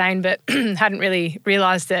little insane, but hadn't really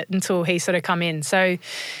realised it until he sort of come in. So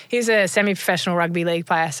he was a semi-professional rugby league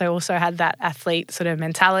player, so also had that athlete sort of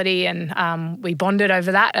mentality, and we bonded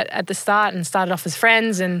over that at the start and started off as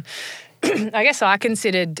friends. And I guess I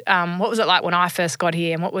considered what was it like when I first got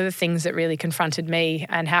here, and what were the things that really confronted me,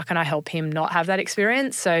 and how can I help him not have that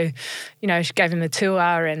experience? So, you know, she gave him a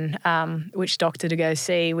tour and which doctor to go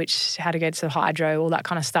see, how to go to the hydro, all that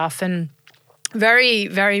kind of stuff. And very,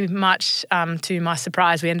 very much to my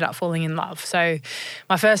surprise, we ended up falling in love. So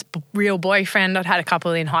my first real boyfriend, I'd had a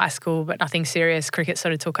couple in high school, but nothing serious. Cricket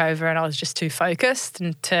sort of took over and I was just too focused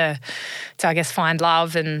and to I guess, find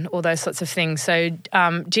love and all those sorts of things. So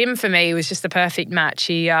Jim, for me, was just the perfect match.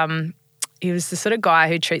 He was the sort of guy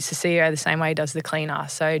who treats the CEO the same way he does the cleaner.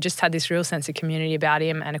 So just had this real sense of community about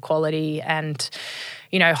him and equality and,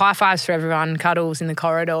 you know, high fives for everyone, cuddles in the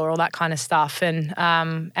corridor, all that kind of stuff.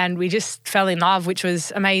 And we just fell in love, which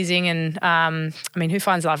was amazing. And I mean, who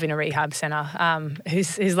finds love in a rehab centre?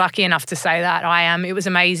 Who's lucky enough to say that? I am. It was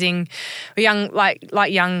amazing. We're young,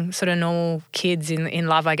 like young sort of normal kids in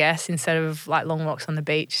love, I guess, instead of like long walks on the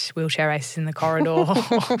beach, wheelchair races in the corridor.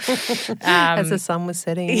 As the sun was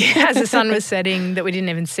setting. Yeah, as the sun was setting that we didn't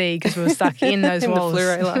even see because we were stuck in those walls. The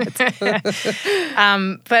fluoro lights.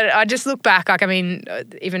 But I just look back, like, I mean,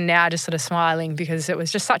 even now just sort of smiling because it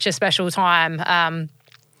was just such a special time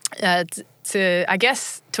to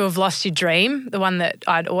have lost your dream, the one that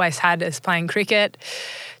I'd always had as playing cricket,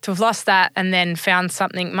 to have lost that and then found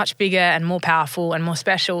something much bigger and more powerful and more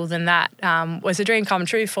special than that was a dream come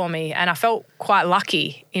true for me. And I felt quite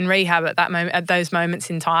lucky in rehab at that moment, at those moments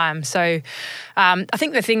in time. So I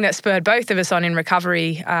think the thing that spurred both of us on in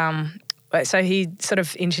recovery, so he sort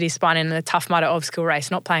of injured his spine in a Tough Mudder obstacle race,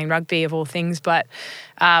 not playing rugby of all things, but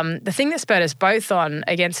the thing that spurred us both on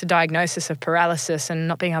against the diagnosis of paralysis and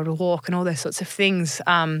not being able to walk and all those sorts of things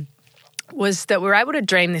was that we were able to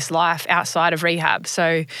dream this life outside of rehab.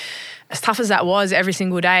 So as tough as that was every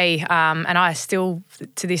single day, and I still,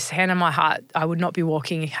 to this hand on my heart, I would not be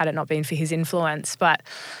walking had it not been for his influence. But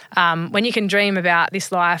when you can dream about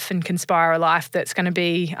this life and conspire a life that's going to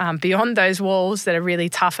be beyond those walls that are really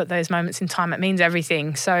tough at those moments in time, it means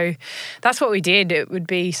everything. So that's what we did. It would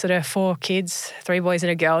be sort of 4 kids, 3 boys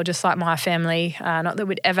and a girl, just like my family. Not that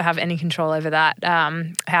we'd ever have any control over that.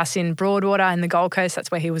 House in Broadwater in the Gold Coast,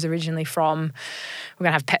 that's where he was originally from. We're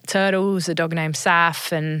going to have pet turtles, a dog named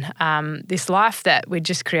Saf, and this life that we'd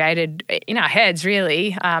just created in our heads,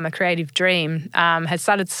 really, a creative dream, had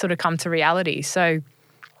started to sort of come to reality. So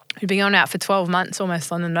we'd been on out for 12 months,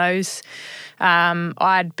 almost on the nose.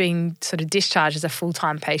 I'd been sort of discharged as a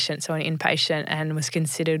full-time patient, so an inpatient, and was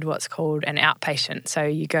considered what's called an outpatient. So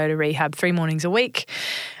you go to rehab 3 mornings a week,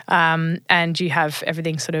 and you have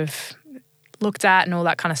everything sort of looked at and all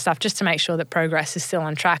that kind of stuff, just to make sure that progress is still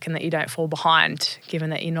on track and that you don't fall behind,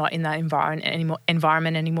 given that you're not in that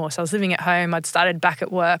environment anymore. So I was living at home. I'd started back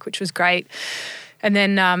at work, which was great. And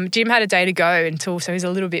then Jim had a day to go so he's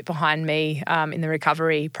a little bit behind me in the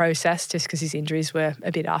recovery process, just because his injuries were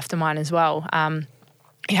a bit after mine as well.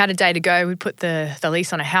 He had a day to go. We put the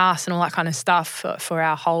lease on a house and all that kind of stuff for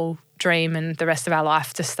our whole dream and the rest of our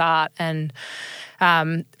life to start. And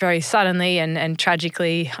very suddenly and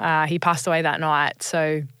tragically, he passed away that night.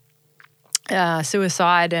 So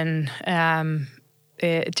suicide, and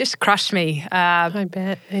it just crushed me. I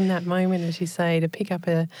bet in that moment, as you say, to pick up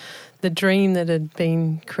the dream that had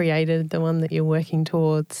been created, the one that you're working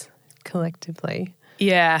towards collectively.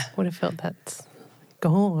 Yeah. Would have felt that's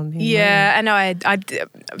gone. Yeah, and I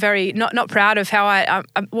very not proud of how I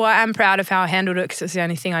am proud of how I handled it, because it's the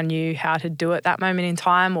only thing I knew how to do at that moment in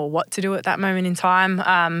time, or what to do at that moment in time,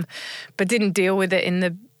 but didn't deal with it in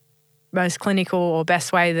the most clinical or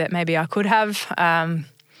best way that maybe I could have.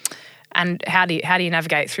 And how do you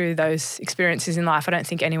navigate through those experiences in life? I don't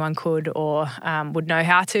think anyone could or would know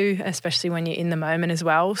how to, especially when you're in the moment as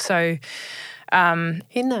well. So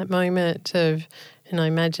in that moment of, and I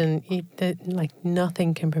imagine like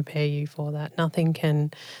nothing can prepare you for that.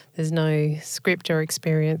 There's no script or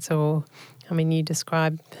experience you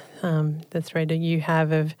describe the thread that you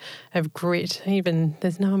have of grit. Even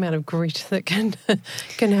there's no amount of grit that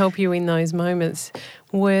can help you in those moments.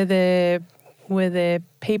 Were there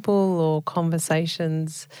people or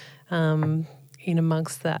conversations in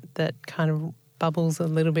amongst that kind of bubbles a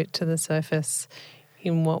little bit to the surface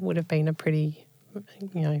in what would have been a pretty,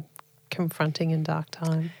 confronting and dark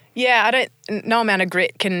time? Yeah, no amount of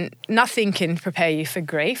grit nothing can prepare you for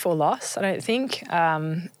grief or loss, I don't think.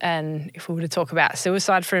 And if we were to talk about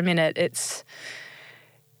suicide for a minute,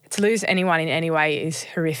 to lose anyone in any way is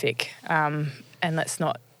horrific. And let's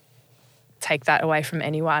not take that away from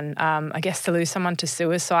anyone. I guess to lose someone to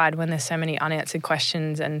suicide when there's so many unanswered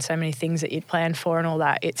questions and so many things that you'd planned for and all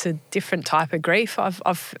that, it's a different type of grief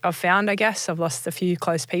I've found, I guess. I've lost a few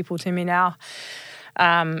close people to me now.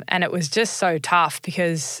 And it was just so tough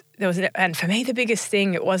because and for me, the biggest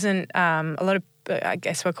thing, it wasn't a lot of, I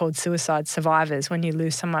guess we're called suicide survivors when you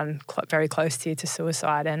lose someone very close to you to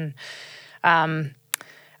suicide. And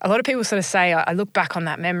a lot of people sort of say, I look back on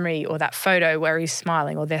that memory or that photo where he's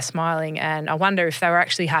smiling or they're smiling, and I wonder if they were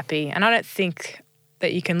actually happy. And I don't think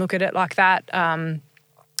that you can look at it like that. There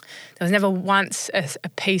was never once a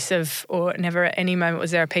piece of, or never at any moment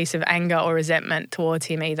was there a piece of anger or resentment towards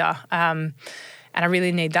him either. And I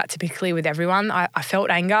really need that to be clear with everyone. I felt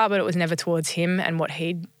anger, but it was never towards him and what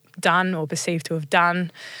he'd done or perceived to have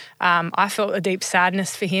done. I felt a deep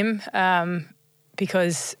sadness for him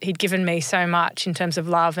because he'd given me so much in terms of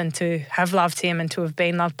love, and to have loved him and to have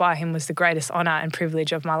been loved by him was the greatest honour and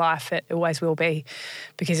privilege of my life. It always will be,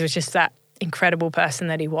 because it was just that incredible person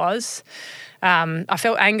that he was. I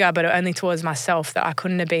felt anger, but only towards myself, that I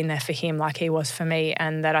couldn't have been there for him like he was for me,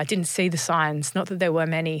 and that I didn't see the signs. Not that there were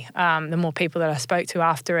many. The more people that I spoke to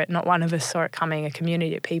after it, not one of us saw it coming. A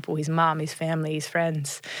community of people, his mum, his family, his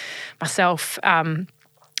friends, myself.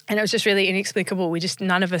 And it was just really inexplicable.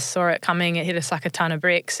 None of us saw it coming. It hit us like a ton of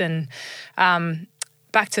bricks. And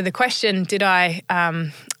back to the question, did I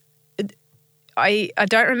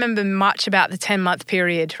don't remember much about the 10-month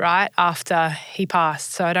period, right, after he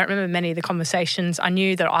passed. So I don't remember many of the conversations. I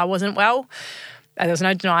knew that I wasn't well. There was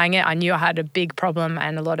no denying it. I knew I had a big problem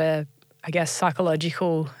and a lot of, I guess,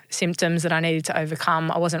 psychological symptoms that I needed to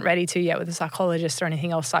overcome. I wasn't ready to yet with a psychologist or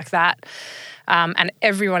anything else like that. And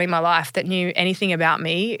everyone in my life that knew anything about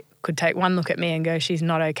me could take one look at me and go, she's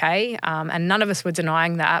not okay. And none of us were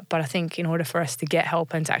denying that. But I think in order for us to get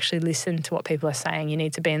help and to actually listen to what people are saying, you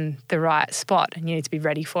need to be in the right spot and you need to be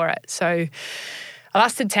ready for it. So I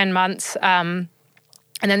lasted 10 months.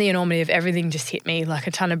 And then the enormity of everything just hit me like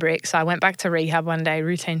a ton of bricks. I went back to rehab one day,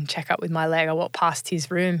 routine checkup with my leg. I walked past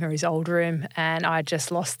his room, or his old room, and I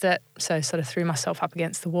just lost it. So sort of threw myself up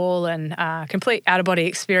against the wall, and complete out-of-body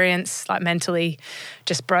experience, like mentally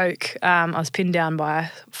just broke. I was pinned down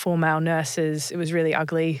by 4 male nurses. It was really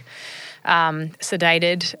ugly.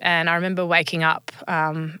 Sedated, and I remember waking up,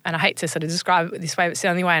 and I hate to sort of describe it this way, but it's the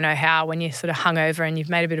only way I know how, when you're sort of hungover and you've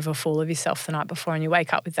made a bit of a fool of yourself the night before, and you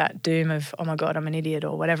wake up with that doom of, oh my God, I'm an idiot,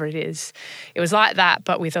 or whatever it is. It was like that,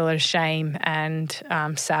 but with a lot of shame and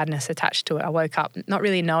sadness attached to it. I woke up not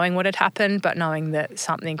really knowing what had happened, but knowing that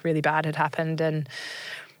something really bad had happened, and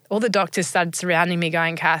all the doctors started surrounding me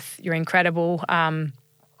going, Kath, you're incredible.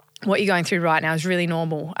 What you're going through right now is really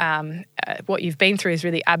normal. What you've been through is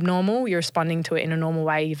really abnormal. You're responding to it in a normal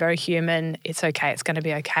way. You're very human. It's okay. It's going to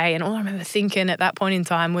be okay. And all I remember thinking at that point in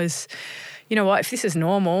time was, you know what, if this is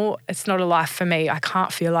normal, it's not a life for me. I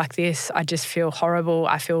can't feel like this. I just feel horrible.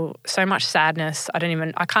 I feel so much sadness. I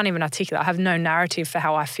can't even articulate. I have no narrative for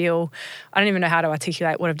how I feel. I don't even know how to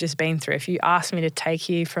articulate what I've just been through. If you asked me to take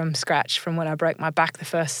you from scratch, from when I broke my back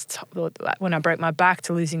when I broke my back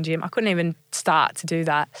to losing Jim, I couldn't even start to do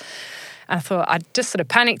that. And I thought, I just sort of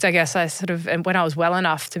panicked, I guess. And when I was well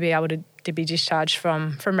enough to be able to be discharged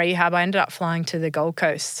from rehab, I ended up flying to the Gold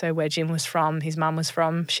Coast, so where Jim was from, his mum was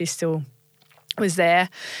from. She still was there,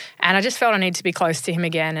 and I just felt I needed to be close to him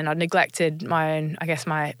again. And I'd neglected my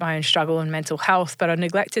own struggle and mental health, but I'd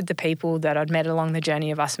neglected the people that I'd met along the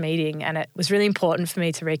journey of us meeting, and it was really important for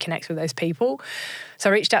me to reconnect with those people. So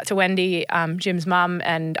I reached out to Wendy, Jim's mum,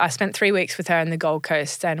 and I spent 3 weeks with her in the Gold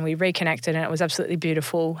Coast, and we reconnected, and it was absolutely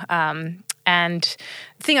beautiful. And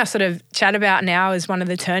the thing I sort of chat about now is one of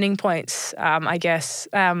the turning points,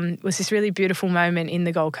 was this really beautiful moment in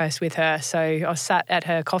the Gold Coast with her. So I was sat at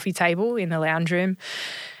her coffee table in the lounge room,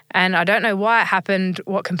 and I don't know why it happened,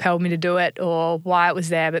 what compelled me to do it, or why it was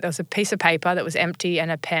there, but there was a piece of paper that was empty and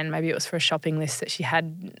a pen. Maybe it was for a shopping list that she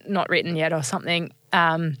had not written yet or something.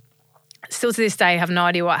 Still to this day, I have no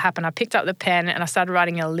idea what happened. I picked up the pen and I started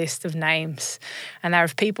writing a list of names, and they're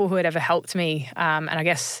of people who had ever helped me. And I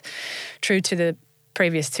guess true to the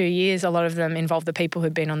previous 2 years, a lot of them involved the people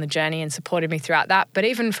who'd been on the journey and supported me throughout that. But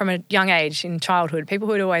even from a young age, in childhood, people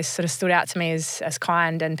who had always sort of stood out to me as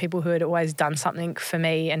kind, and people who had always done something for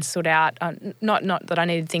me and stood out, not that I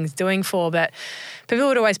needed things doing for, but people who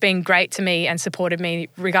had always been great to me and supported me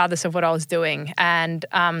regardless of what I was doing. And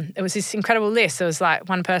it was this incredible list. It was like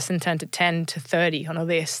one person turned to 10 to 30 on a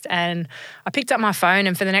list. And I picked up my phone,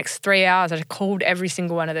 and for the next 3 hours, I called every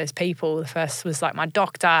single one of those people. The first was like my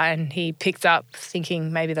doctor, and he picked up thinking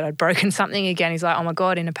maybe that I'd broken something again. He's like, oh my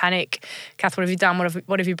God, in a panic, Kath, what have you done?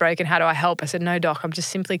 What have you broken? How do I help? I said, no, doc, I'm just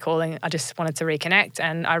simply calling. I just wanted to reconnect,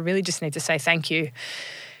 and I really just need to say thank you.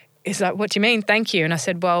 He's like, what do you mean, thank you? And I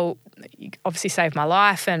said, well, you obviously saved my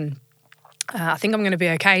life, and I think I'm going to be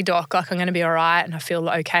okay, doc. Like, I'm going to be all right, and I feel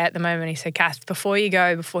okay at the moment. He said, Kath, before you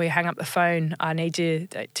hang up the phone, I need you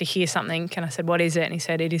to hear something. And I said, what is it? And he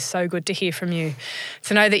said, it is so good to hear from you.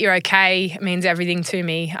 To know that you're okay means everything to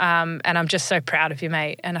me, and I'm just so proud of you,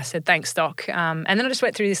 mate. And I said, thanks, doc. And then I just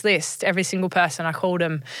went through this list. Every single person, I called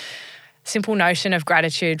them. Simple notion of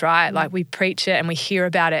gratitude, right? Like, we preach it and we hear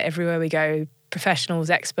about it everywhere we go. Professionals,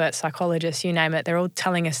 experts, psychologists, you name it, they're all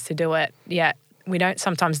telling us to do it. Yet we don't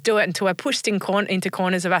sometimes do it until we're pushed into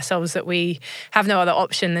corners of ourselves that we have no other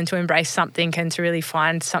option than to embrace something and to really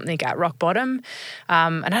find something at rock bottom.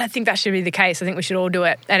 And I don't think that should be the case. I think we should all do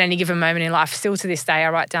it at any given moment in life. Still to this day, I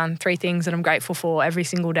write down 3 things that I'm grateful for every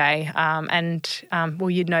single day. Well,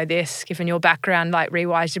 you'd know this, given your background, like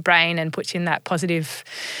rewires your brain and puts you in that positive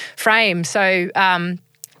frame. So,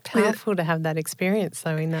 powerful to have that experience,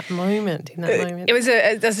 though, in that moment.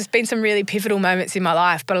 There's been some really pivotal moments in my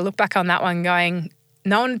life, but I look back on that one going,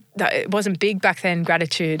 it wasn't big back then,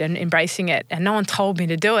 gratitude and embracing it, and no one told me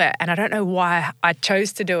to do it, and I don't know why I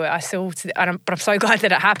chose to do it. But I'm so glad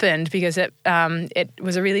that it happened, because it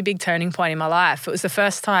was a really big turning point in my life. It was the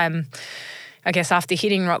first time, I guess, after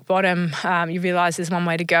hitting rock bottom, you realise there's one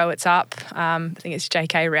way to go, it's up. I think it's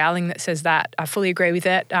J.K. Rowling that says that. I fully agree with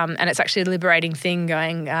it. And it's actually a liberating thing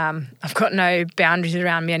going, I've got no boundaries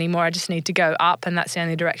around me anymore. I just need to go up, and that's the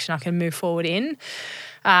only direction I can move forward in.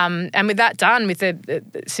 And with that done, with the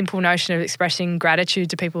simple notion of expressing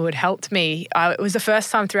gratitude to people who had helped me, it was the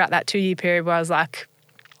first time throughout that 2-year period where I was like,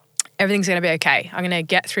 everything's going to be okay. I'm going to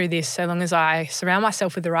get through this so long as I surround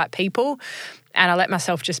myself with the right people and I let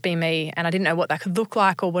myself just be me. And I didn't know what that could look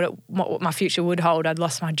like or what my future would hold. I'd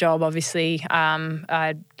lost my job, obviously.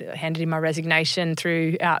 I'd handed in my resignation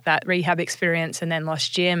throughout that rehab experience and then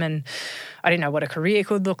lost gym, and I didn't know what a career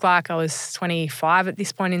could look like. I was 25 at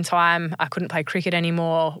this point in time. I couldn't play cricket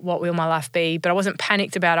anymore. What will my life be? But I wasn't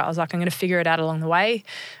panicked about it. I was like, I'm going to figure it out along the way.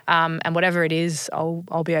 And whatever it is,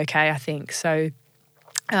 I'll be okay, I think. So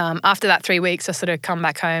after that 3 weeks, I sort of come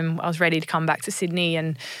back home. I was ready to come back to Sydney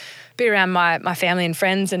and be around my family and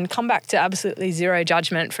friends and come back to absolutely zero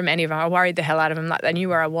judgment from any of them. I worried the hell out of them. Like, they knew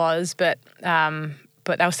where I was, but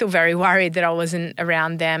they were still very worried that I wasn't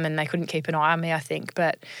around them and they couldn't keep an eye on me, I think.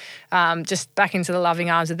 But just back into the loving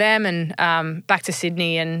arms of them and back to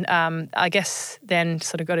Sydney, and I guess then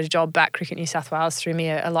sort of got a job back Cricket New South Wales, threw me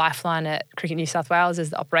a lifeline at Cricket New South Wales as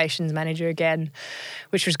the operations manager again,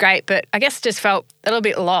 which was great. But I guess just felt a little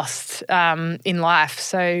bit lost in life.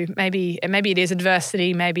 So maybe it is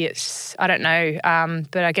adversity, maybe it's, I don't know.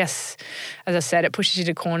 But I guess, as I said, it pushes you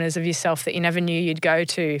to corners of yourself that you never knew you'd go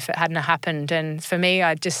to if it hadn't happened. And for me,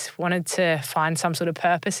 I just wanted to find some sort of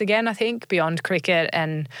purpose again, I think, beyond cricket,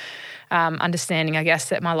 and understanding, I guess,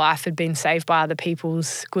 that my life had been saved by other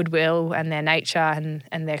people's goodwill and their nature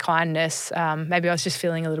and their kindness. Maybe I was just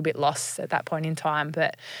feeling a little bit lost at that point in time,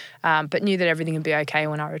 but knew that everything would be okay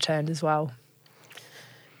when I returned as well.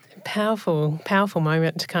 Powerful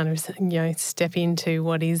moment to kind of, step into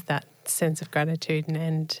what is that sense of gratitude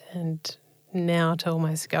and now to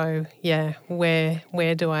almost go,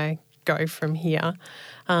 where do I go from here?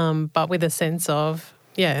 But with a sense of,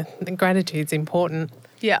 the gratitude's important.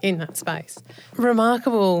 Yeah. In that space.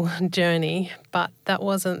 Remarkable journey, but that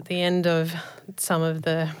wasn't the end of some of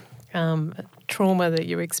the trauma that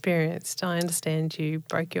you experienced. I understand you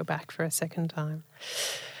broke your back for a second time.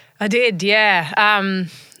 I did, yeah.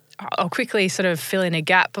 I'll quickly sort of fill in a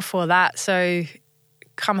gap before that. So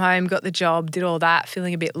come home, got the job, did all that,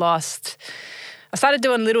 feeling a bit lost. I started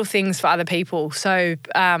doing little things for other people. So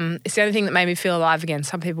it's the only thing that made me feel alive again.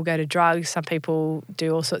 Some people go to drugs, some people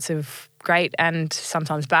do all sorts of great and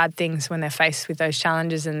sometimes bad things when they're faced with those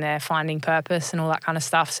challenges and they're finding purpose and all that kind of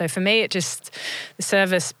stuff. So for me, it just, the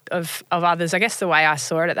service of others, I guess the way I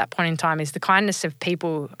saw it at that point in time is the kindness of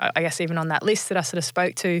people, I guess even on that list that I sort of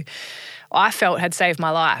spoke to, I felt had saved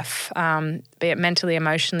my life, be it mentally,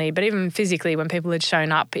 emotionally, but even physically when people had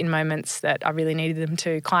shown up in moments that I really needed them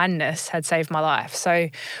to. Kindness had saved my life. So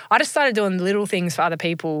I just started doing little things for other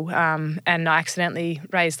people, and I accidentally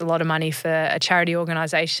raised a lot of money for a charity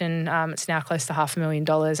organisation. It's now close to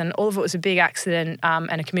 $500,000, and all of it was a big accident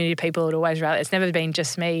and a community of people that always rallied. It's never been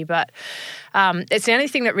just me, but it's the only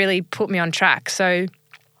thing that really put me on track. So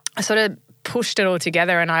I sort of pushed it all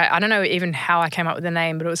together, and I don't know even how I came up with the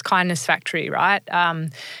name, but it was Kindness Factory, right?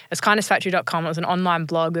 It's kindnessfactory.com. It was an online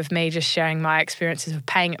blog of me just sharing my experiences of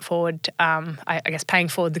paying it forward, I guess paying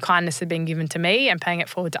forward the kindness that had been given to me and paying it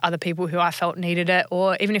forward to other people who I felt needed it,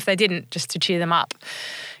 or even if they didn't, just to cheer them up.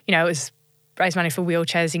 It was raise money for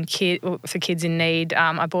wheelchairs for kids in need.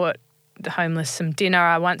 I bought the homeless some dinner.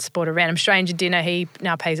 I once bought a random stranger dinner. He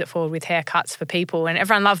now pays it forward with haircuts for people, and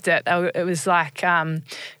everyone loved it. It was like, why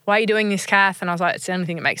are you doing this, Kath? And I was like, it's the only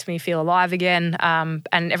thing that makes me feel alive again. And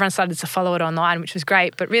everyone started to follow it online, which was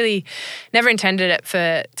great, but really never intended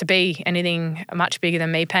it to be anything much bigger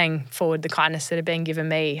than me paying forward the kindness that had been given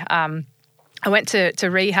me. I went to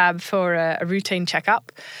rehab for a routine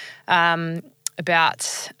checkup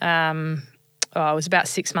it was about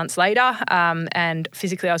 6 months later, and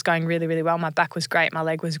physically I was going really, really well. My back was great, my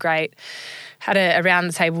leg was great. Had a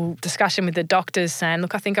around-the-table discussion with the doctors saying,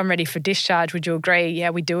 look, I think I'm ready for discharge. Would you agree?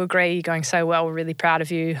 Yeah, we do agree. You're going so well. We're really proud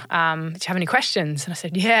of you. Do you have any questions? And I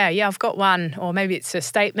said, yeah, I've got one. Or maybe it's a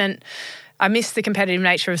statement. I miss the competitive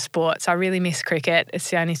nature of sports. I really miss cricket. It's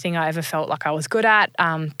the only thing I ever felt like I was good at.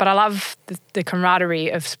 But I love the camaraderie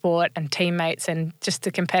of sport and teammates, and just the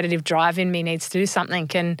competitive drive in me needs to do something.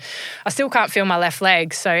 And I still can't feel my left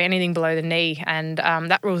leg, so anything below the knee. And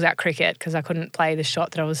that rules out cricket because I couldn't play the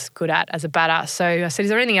shot that I was good at as a batter. So I said, is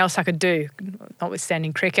there anything else I could do,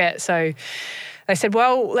 notwithstanding cricket? So they said,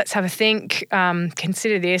 well, let's have a think.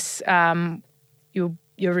 Consider this.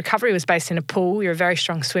 Your recovery was based in a pool. You're a very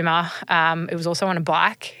strong swimmer. It was also on a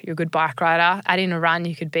bike. You're a good bike rider. Add in a run,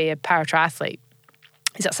 you could be a para-triathlete.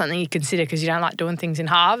 Is that something you consider because you don't like doing things in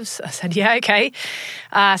halves? I said, yeah, okay.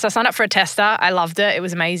 So I signed up for a tester. I loved it. It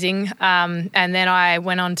was amazing. And then I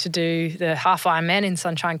went on to do the half Ironman in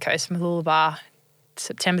Sunshine Coast, Mooloolaba,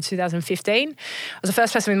 September 2015. I was the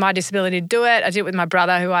first person with my disability to do it. I did it with my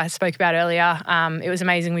brother, who I spoke about earlier. It was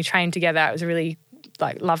amazing. We trained together. It was a really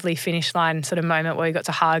like lovely finish line sort of moment where we got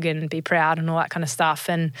to hug and be proud and all that kind of stuff.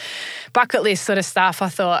 And bucket list sort of stuff, I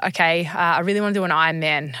thought, okay, I really want to do an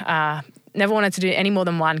Ironman. Never wanted to do any more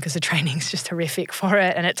than one because the training's just horrific for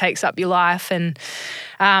it and it takes up your life. And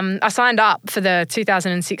I signed up for the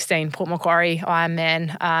 2016 Port Macquarie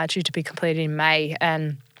Ironman due to be completed in May.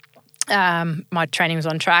 And my training was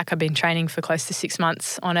on track. I've been training for close to 6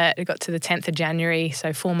 months on it. It got to the 10th of January,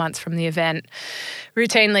 so 4 months from the event.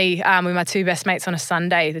 Routinely, with my two best mates on a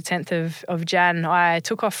Sunday, the 10th of Jan, I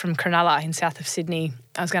took off from Cronulla in south of Sydney.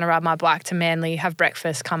 I was going to ride my bike to Manly, have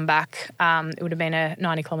breakfast, come back. It would have been a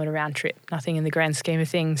 90-kilometre round trip, nothing in the grand scheme of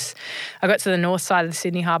things. I got to the north side of the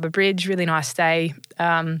Sydney Harbour Bridge, really nice day.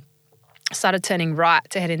 Started turning right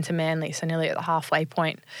to head into Manly, so nearly at the halfway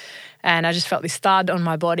point. And I just felt this thud on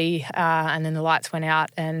my body and then the lights went out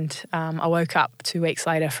and I woke up 2 weeks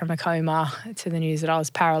later from a coma to the news that I was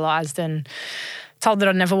paralysed and told that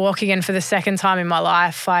I'd never walk again for the second time in my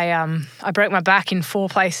life. I broke my back in 4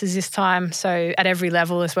 places this time, so at every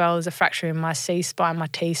level, as well as a fracture in my C-spine, my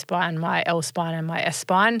T-spine, my L-spine and my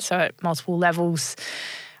S-spine, so at multiple levels.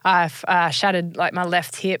 I've shattered like my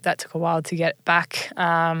left hip. That took a while to get back.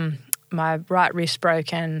 My right wrist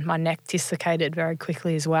broke and my neck dislocated very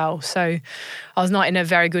quickly as well. So I was not in a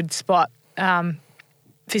very good spot.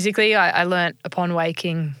 Physically, I learnt upon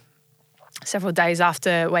waking, several days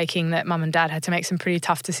after waking, that Mum and Dad had to make some pretty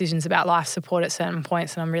tough decisions about life support at certain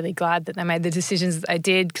points, and I'm really glad that they made the decisions that they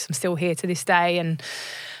did because I'm still here to this day. And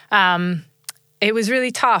it was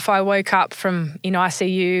really tough. I woke up in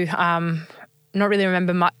ICU, not really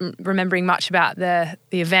remembering much about the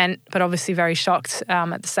event, but obviously very shocked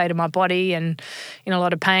at the state of my body and in a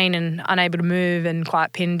lot of pain and unable to move and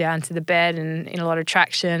quite pinned down to the bed and in a lot of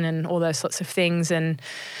traction and all those sorts of things. And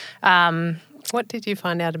what did you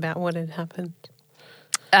find out about what had happened?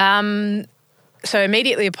 So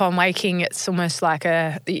immediately upon waking, it's almost like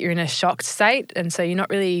you're in a shocked state, and so you're not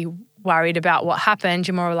really worried about what happened.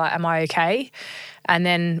 You're more like, am I okay? And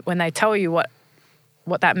then when they tell you what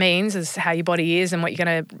that means is how your body is and what's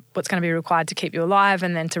going to be required to keep you alive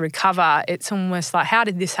and then to recover. It's almost like, how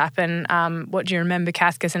did this happen? What do you remember,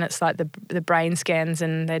 Kath? Because then it's like the brain scans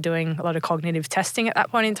and they're doing a lot of cognitive testing at that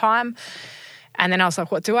point in time. And then I was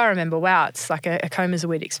like, what do I remember? Wow, it's like a coma's a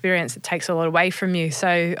weird experience. It takes a lot away from you. So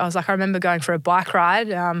I was like, I remember going for a bike ride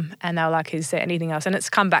and they were like, is there anything else? And it's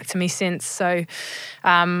come back to me since. So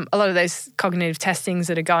a lot of those cognitive testings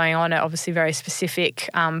that are going on are obviously very specific,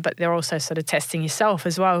 but they're also sort of testing yourself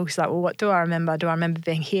as well. He's like, well, what do I remember? Do I remember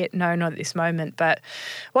being hit? No, not at this moment. But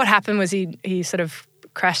what happened was he sort of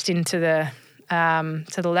crashed into the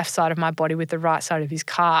left side of my body with the right side of his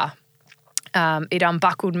car. It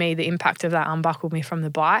unbuckled me. The impact of that unbuckled me from the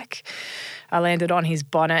bike. I landed on his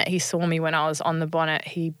bonnet. He saw me when I was on the bonnet.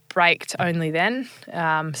 He braked only then.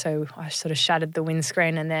 So I sort of shattered the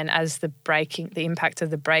windscreen, and then as the impact of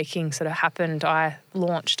the braking sort of happened, I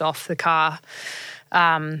launched off the car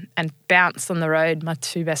and bounced on the road, my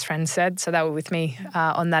two best friends said. So they were with me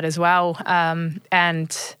on that as well.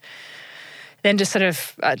 And then just sort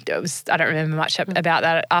of, I don't remember much about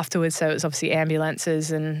that afterwards. So it was obviously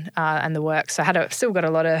ambulances and the work. So I had to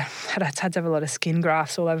have a lot of skin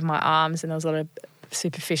grafts all over my arms, and there was a lot of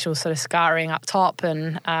superficial sort of scarring up top,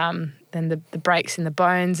 and then the breaks in the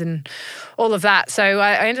bones and all of that. So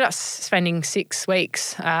I ended up spending 6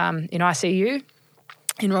 weeks in ICU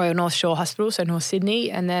in Royal North Shore Hospital, so North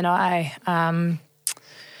Sydney, and then I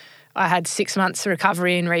had 6 months of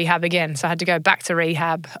recovery and rehab again. So I had to go back to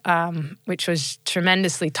rehab, which was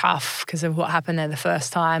tremendously tough because of what happened there the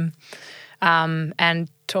first time, and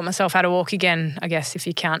taught myself how to walk again, I guess, if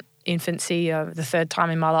you count infancy, the third time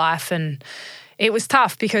in my life. And it was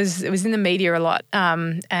tough because it was in the media a lot,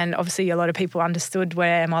 and obviously a lot of people understood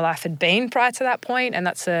where my life had been prior to that point, and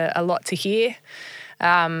that's a lot to hear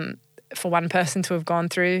for one person to have gone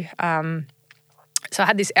through. So I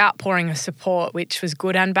had this outpouring of support, which was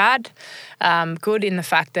good and bad. Good in the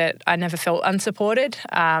fact that I never felt unsupported.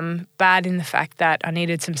 Bad in the fact that I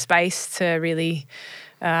needed some space to really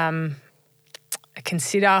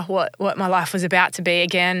consider what my life was about to be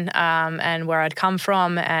again, and where I'd come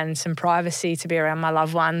from, and some privacy to be around my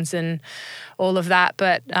loved ones and all of that.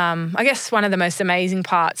 But I guess one of the most amazing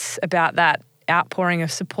parts about that outpouring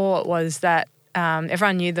of support was that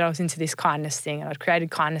everyone knew that I was into this kindness thing, and I'd created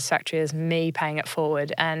Kindness Factory as me paying it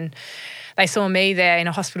forward. And they saw me there in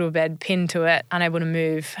a hospital bed, pinned to it, unable to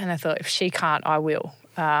move, and they thought, if she can't, I will.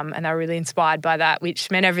 And they were really inspired by that, which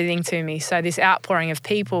meant everything to me. So this outpouring of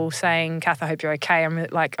people saying, Kath, I hope you're okay. I'm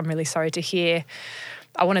really sorry to hear.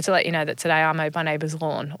 I wanted to let you know that today I mowed my neighbour's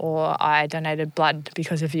lawn, or I donated blood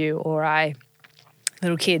because of you, or I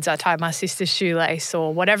little kids. I tied my sister's shoelace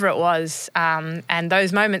or whatever it was. And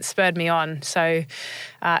those moments spurred me on. So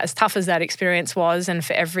as tough as that experience was, and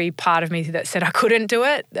for every part of me that said I couldn't do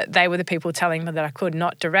it, they were the people telling me that I could,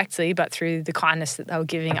 not directly, but through the kindness that they were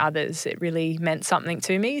giving others. It really meant something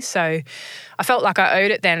to me. So I felt like I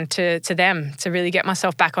owed it then to them to really get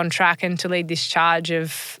myself back on track and to lead this charge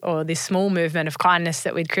or this small movement of kindness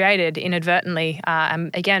that we'd created inadvertently,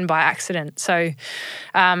 and again by accident. So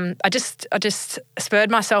I just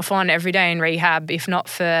spurred myself on every day in rehab, if not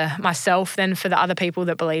for myself, then for the other people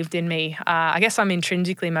that believed in me. I guess I'm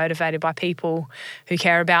intrinsically motivated by people who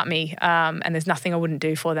care about me, and there's nothing I wouldn't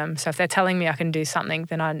do for them. So if they're telling me I can do something,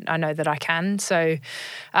 then I know that I can. So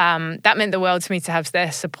that meant the world to me to have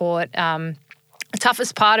their support. The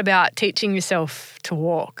toughest part about teaching yourself to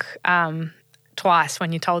walk twice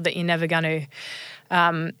when you're told that you're never going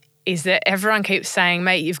to is that everyone keeps saying,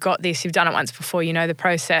 mate, you've got this, you've done it once before, you know the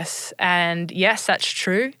process. And yes, that's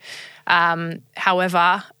true.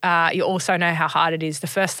 However, you also know how hard it is. The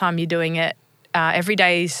first time you're doing it, every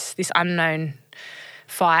day is this unknown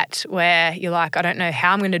fight where you're like, I don't know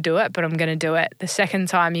how I'm going to do it, but I'm going to do it. The second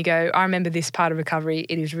time you go, I remember this part of recovery,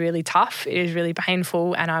 it is really tough, it is really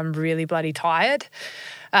painful, and I'm really bloody tired.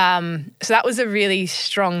 So that was a really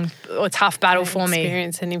strong or tough battle for me.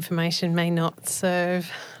 Experience and information may not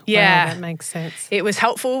serve. Yeah. Well, that makes sense. It was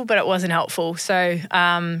helpful, but it wasn't helpful. So,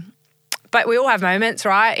 but we all have moments,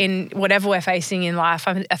 right, in whatever we're facing in life.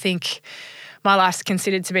 I think my life's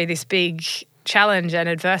considered to be this big challenge and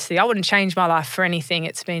adversity. I wouldn't change my life for anything.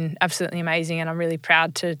 It's been absolutely amazing, and I'm really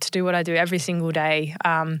proud to do what I do every single day.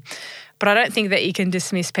 But I don't think that you can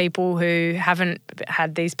dismiss people who haven't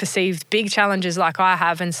had these perceived big challenges like I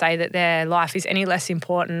have and say that their life is any less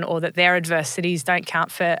important or that their adversities don't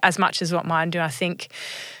count for as much as what mine do. I think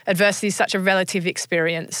adversity is such a relative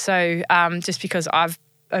experience. So just because I've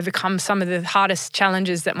overcome some of the hardest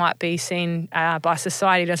challenges that might be seen by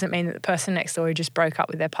society doesn't mean that the person next door who just broke up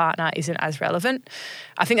with their partner isn't as relevant.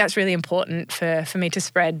 I think that's really important for me to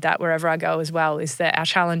spread that wherever I go as well, is that our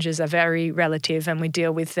challenges are very relative and we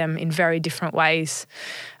deal with them in very different ways.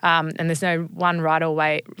 And there's no one right or wrong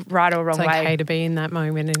way. It's okay to be in that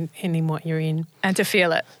moment and in what you're in. And to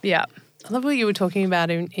feel it, yeah. I love what you were talking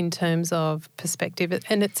about in terms of perspective,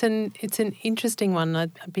 and it's an interesting one.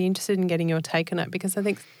 I'd be interested in getting your take on it, because I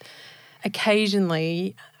think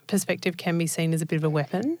occasionally perspective can be seen as a bit of a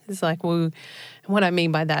weapon. It's like, well, what I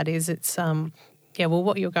mean by that is it's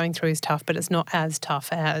what you're going through is tough, but it's not as tough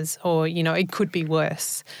as, or it could be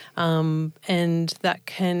worse, and that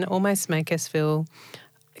can almost make us feel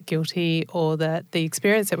guilty, or that the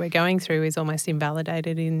experience that we're going through is almost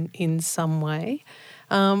invalidated in some way.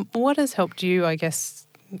 What has helped you, I guess,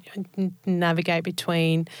 navigate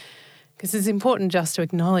between, because it's important just to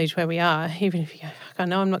acknowledge where we are, even if you go, I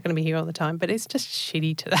know I'm not going to be here all the time, but it's just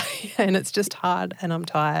shitty today and it's just hard and I'm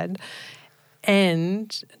tired,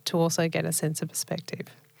 and to also get a sense of perspective.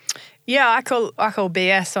 Yeah, I call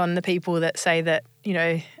BS on the people that say that,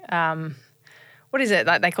 what is it?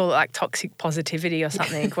 Like they call it like toxic positivity or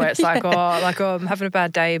something, where it's like, I'm having a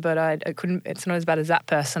bad day, but it's not as bad as that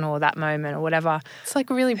person or that moment or whatever. It's like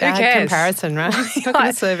a really bad comparison, right? It's not going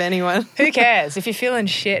to serve anyone. Who cares? If you're feeling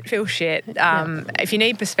shit, feel shit. If you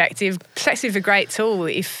need perspective is a great tool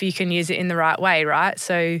if you can use it in the right way, right?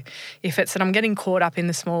 So if it's that I'm getting caught up in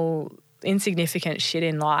the small, insignificant shit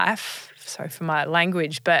in life, sorry for my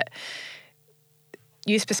language, but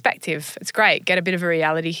use perspective. It's great. Get a bit of a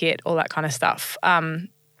reality hit, all that kind of stuff.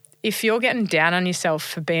 If you're getting down on yourself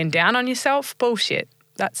for being down on yourself, bullshit.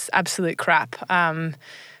 That's absolute crap.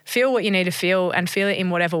 Feel what you need to feel, and feel it in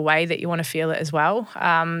whatever way that you want to feel it as well.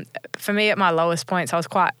 For me, at my lowest points, I was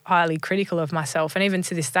quite highly critical of myself. And even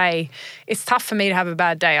to this day, it's tough for me to have a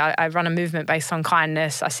bad day. I run a movement based on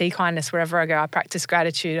kindness. I see kindness wherever I go. I practice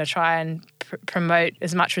gratitude. I try and promote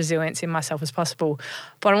as much resilience in myself as possible.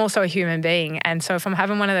 But I'm also a human being. And so if I'm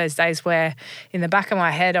having one of those days where in the back of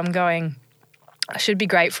my head I'm going, I should be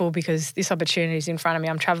grateful because this opportunity is in front of me.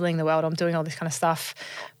 I'm traveling the world. I'm doing all this kind of stuff,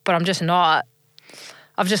 but I'm just not.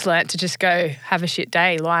 I've just learnt to just go have a shit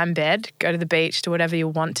day, lie in bed, go to the beach, do whatever you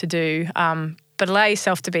want to do, but allow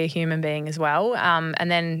yourself to be a human being as well.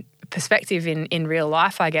 And then perspective in real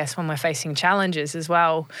life, I guess, when we're facing challenges as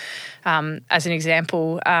well. As an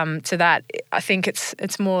example to that, I think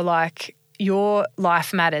it's more like your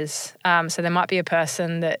life matters. So there might be a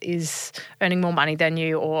person that is earning more money than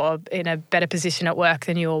you or in a better position at work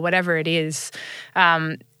than you or whatever it is.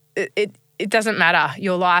 It doesn't matter.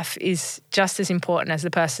 Your life is just as important as the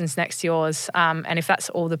person's next to yours. And if that's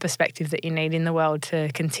all the perspective that you need in the world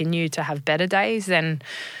to continue to have better days, then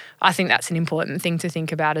I think that's an important thing to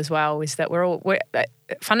think about as well, is that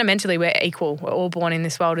fundamentally we're equal. We're all born in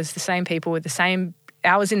this world as the same people with the same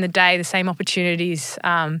hours in the day, the same opportunities,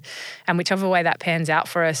 and whichever way that pans out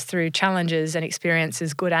for us through challenges and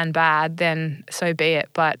experiences, good and bad, then so be it.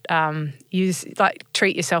 But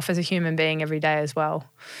treat yourself as a human being every day as well.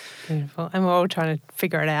 Beautiful. And we're all trying to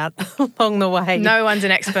figure it out along the way. No one's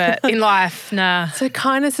an expert in life, nah. So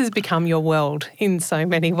kindness has become your world in so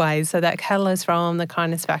many ways. So that catalyst from the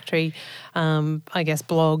Kindness Factory,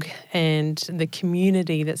 blog, and the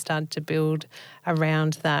community that started to build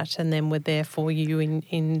around that, and then we're there for you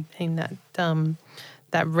in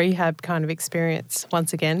that rehab kind of experience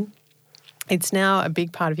once again. It's now a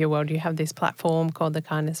big part of your world. You have this platform called the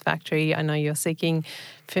Kindness Factory. I know you're seeking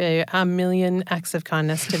for 1 million acts of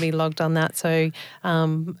kindness to be logged on that. So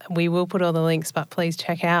we will put all the links, but please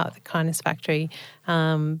check out the Kindness Factory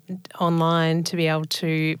online to be able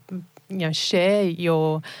to share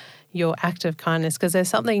your act of kindness, because there's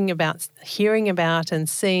something about hearing about and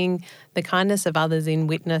seeing the kindness of others in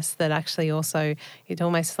witness that actually also, it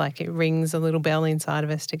almost like it rings a little bell inside of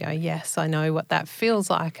us to go, yes, I know what that feels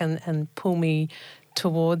like, and pull me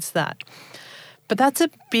towards that. But that's a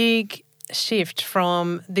big shift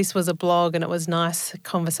from this was a blog and it was nice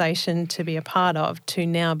conversation to be a part of, to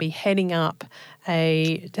now be heading up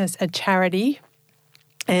a charity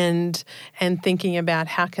and thinking about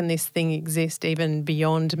how can this thing exist even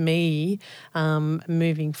beyond me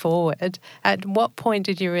moving forward. At what point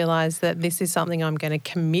did you realise that this is something I'm going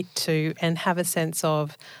to commit to and have a sense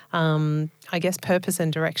of, purpose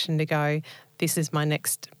and direction to go, this is my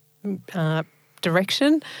next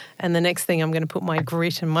direction, and the next thing I'm going to put my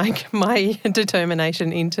grit and my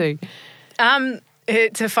determination into?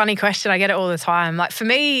 It's a funny question. I get it all the time. Like for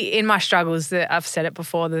me, in my struggles, that I've said it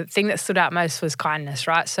before, the thing that stood out most was kindness,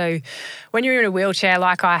 right? So when you're in a wheelchair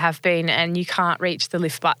like I have been and you can't reach the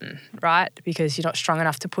lift button, right, because you're not strong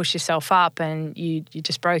enough to push yourself up and you're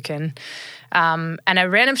just broken, and a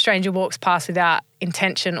random stranger walks past without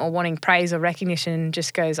intention or wanting praise or recognition,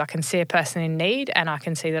 just goes, I can see a person in need and I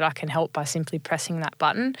can see that I can help by simply pressing that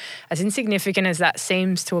button. As insignificant as that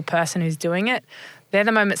seems to a person who's doing it, they're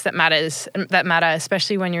the moments that matter,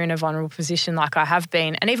 especially when you're in a vulnerable position like I have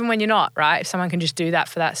been, and even when you're not, right? If someone can just do that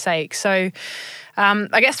for that sake. So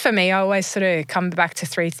I guess for me, I always sort of come back to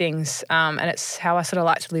three things, and it's how I sort of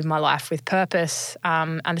like to live my life with purpose,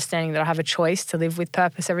 understanding that I have a choice to live with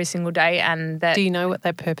purpose every single day. And that. Do you know what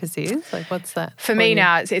that purpose is? Like, what's that? For me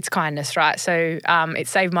now, it's kindness, right? So it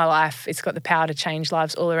saved my life. It's got the power to change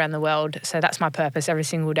lives all around the world. So that's my purpose every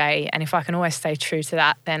single day. And if I can always stay true to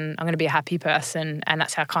that, then I'm going to be a happy person. And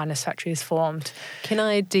that's how Kindness Factory is formed. Can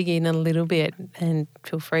I dig in a little bit, and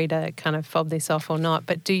feel free to kind of fob this off or not,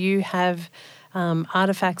 but do you have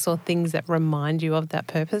artifacts or things that remind you of that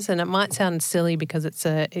purpose? And it might sound silly because it's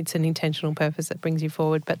an intentional purpose that brings you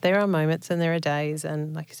forward, but there are moments and there are days,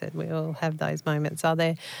 and like I said, we all have those moments. Are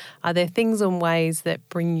there things and ways that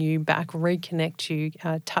bring you back, reconnect you,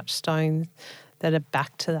 touchstones that are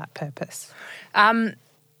back to that purpose?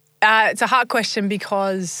 It's a hard question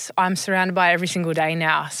because I'm surrounded by it every single day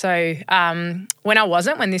now. So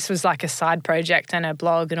when this was like a side project and a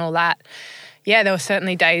blog and all that, yeah, there were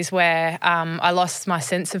certainly days where I lost my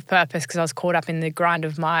sense of purpose because I was caught up in the grind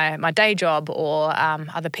of my day job, or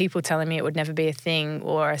other people telling me it would never be a thing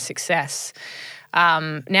or a success.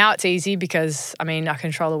 Now it's easy because, I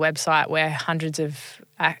control a website where hundreds of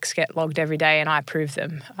acts get logged every day and I approve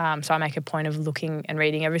them. So I make a point of looking and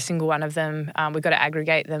reading every single one of them. We've got to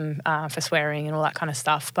aggregate them for swearing and all that kind of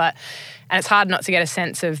stuff. And it's hard not to get a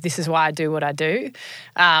sense of this is why I do what I do.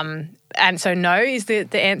 And so no is the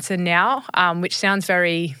answer now, which sounds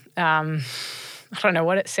very, I don't know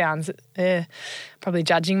what it sounds, probably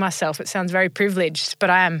judging myself. It sounds very privileged,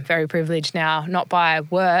 but I am very privileged now, not by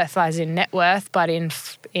worth, as in net worth, but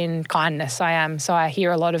in kindness I am. So I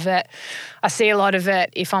hear a lot of it. I see a lot of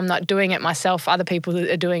it. If I'm not doing it myself, other people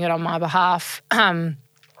are doing it on my behalf,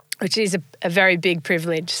 which is a very big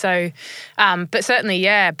privilege. So, but certainly,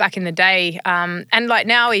 yeah, back in the day, and like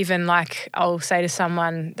now even, like I'll say to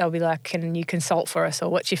someone, they'll be like, can you consult for us, or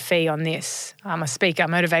what's your fee on this? I'm a speaker,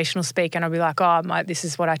 motivational speaker, and I'll be like, this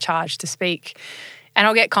is what I charge to speak. And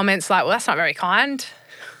I'll get comments like, well, that's not very kind.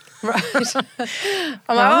 Right.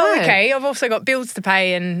 I'm like, okay, I've also got bills to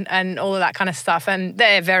pay and all of that kind of stuff. And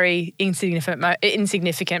they're very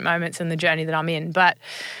insignificant moments in the journey that I'm in. But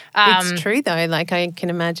it's true though. Like I can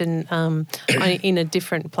imagine in a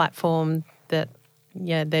different platform that,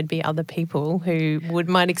 yeah, there'd be other people who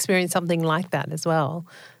might experience something like that as well,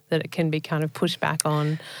 that it can be kind of pushed back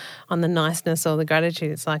on the niceness or the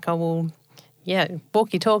gratitude. It's like, oh, well, Yeah,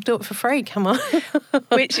 walk your talk, do it for free. Come on.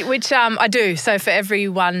 which I do. So for every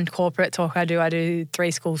one corporate talk I do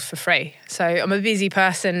 3 schools for free. So I'm a busy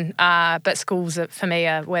person, but schools for me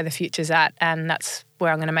are where the future's at, and that's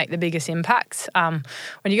where I'm going to make the biggest impact. When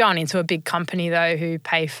you're going into a big company, though, who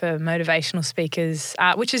pay for motivational speakers,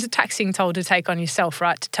 which is a taxing toll to take on yourself,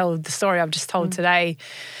 right, to tell the story I've just told today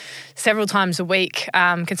several times a week,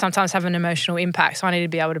 can sometimes have an emotional impact. So I need to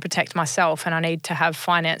be able to protect myself, and I need to have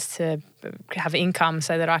finance to have income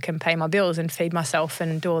so that I can pay my bills and feed myself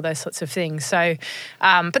and do all those sorts of things. So,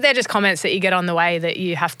 but they're just comments that you get on the way that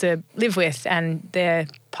you have to live with, and they're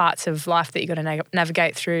parts of life that you've got to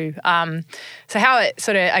navigate through. So how it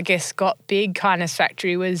sort of, I guess, got big, Kindness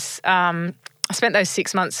Factory, was I spent those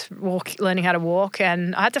 6 months learning how to walk,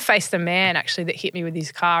 and I had to face the man actually that hit me with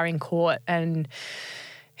his car in court, and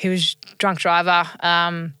he was a drunk driver,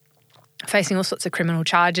 facing all sorts of criminal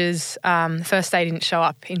charges. The first day didn't show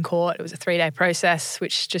up in court. It was a 3-day process,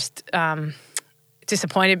 which just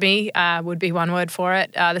disappointed me, would be one word for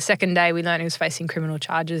it. The second day we learned he was facing criminal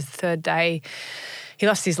charges. The third day he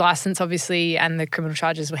lost his license, obviously, and the criminal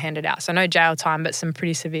charges were handed out. So no jail time, but some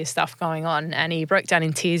pretty severe stuff going on. And he broke down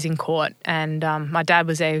in tears in court. And my dad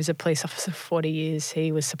was there. He was a police officer for 40 years.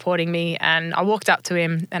 He was supporting me. And I walked up to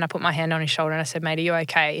him and I put my hand on his shoulder and I said, "Mate, are you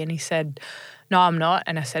okay?" And he said, "No, I'm not."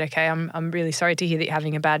 And I said, "Okay, I'm really sorry to hear that you're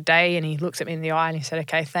having a bad day." And he looked at me in the eye and he said,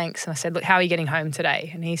 "Okay, thanks." And I said, "Look, how are you getting home today?"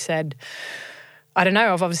 And he said, "I don't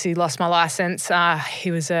know, I've obviously lost my license." I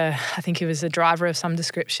think he was a driver of some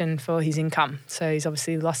description for his income. So he's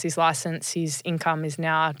obviously lost his license. His income is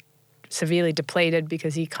now severely depleted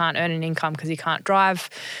because he can't earn an income because he can't drive.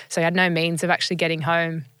 So he had no means of actually getting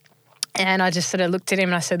home. And I just sort of looked at him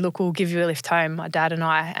and I said, "Look, we'll give you a lift home, my dad and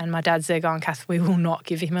I." And my dad's there going, "Kath, we will not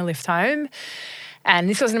give him a lift home." And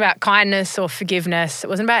this wasn't about kindness or forgiveness. It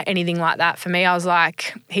wasn't about anything like that. For me, I was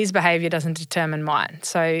like, his behaviour doesn't determine mine.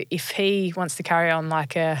 So if he wants to carry on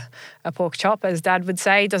like a pork chop, as Dad would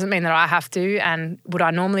say, doesn't mean that I have to. And would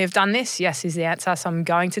I normally have done this? Yes is the answer. So I'm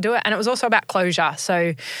going to do it. And it was also about closure.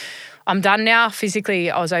 So I'm done now.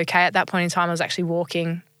 Physically, I was okay at that point in time. I was actually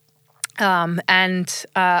walking.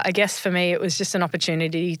 I guess for me, it was just an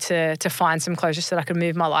opportunity to find some closure so that I could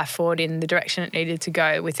move my life forward in the direction it needed to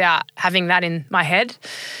go without having that in my head.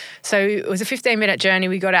 So it was a 15-minute journey.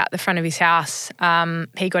 We got out the front of his house.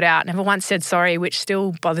 He got out, never once said sorry, which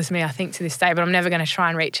still bothers me, I think, to this day, but I'm never going to try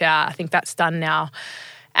and reach out. I think that's done now.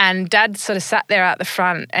 And Dad sort of sat there at the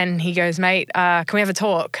front and he goes, "Mate, can we have a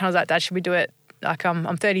talk?" And I was like, "Dad, should we do it?" Like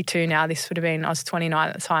I'm 32 now. This would have been, I was 29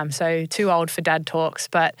 at the time, so too old for dad talks.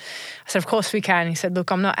 But I said, "Of course we can." He said, "Look,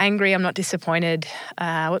 I'm not angry. I'm not disappointed.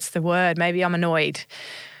 What's the word? Maybe I'm annoyed."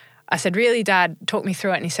 I said, "Really, Dad? Talk me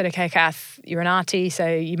through it." And he said, "Okay, Kath, you're an auntie, so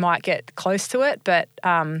you might get close to it. But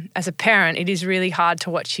as a parent, it is really hard to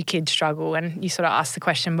watch your kids struggle." And you sort of asked the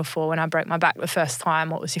question before, when I broke my back the first time,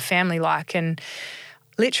 what was your family like? And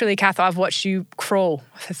literally, Kath, I've watched you crawl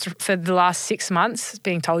for the last 6 months,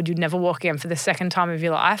 being told you'd never walk again for the second time of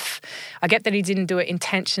your life. I get that he didn't do it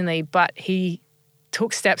intentionally, but he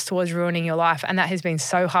took steps towards ruining your life. And that has been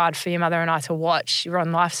so hard for your mother and I to watch. You were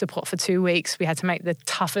on life support for 2 weeks. We had to make the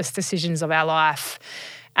toughest decisions of our life.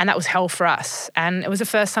 And that was hell for us. And it was the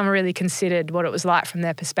first time I really considered what it was like from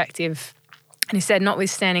their perspective. And he said,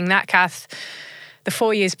 notwithstanding that, Kath, the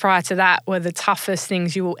 4 years prior to that were the toughest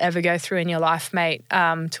things you will ever go through in your life, mate.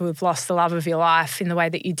 To have lost the love of your life in the way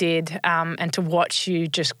that you did, and to watch you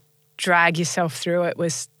just drag yourself through it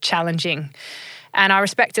was challenging. And I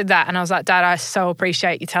respected that. And I was like, "Dad, I so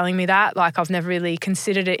appreciate you telling me that. Like, I've never really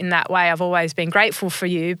considered it in that way. I've always been grateful for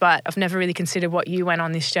you, but I've never really considered what you went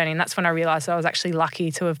on this journey." And that's when I realised I was actually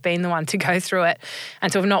lucky to have been the one to go through it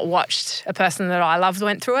and to have not watched a person that I loved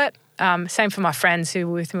went through it. Same for my friends who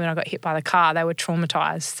were with me when I got hit by the car. They were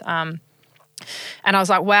traumatised. And I was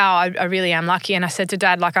like, wow, I really am lucky. And I said to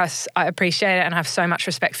Dad, like, I appreciate it and I have so much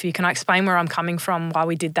respect for you. Can I explain where I'm coming from, why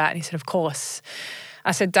we did that? And he said, "Of course."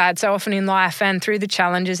 I said, "Dad, so often in life and through the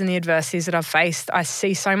challenges and the adversities that I've faced, I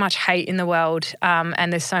see so much hate in the world,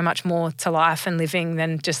 and there's so much more to life and living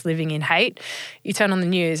than just living in hate. You turn on the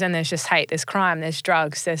news and there's just hate, there's crime, there's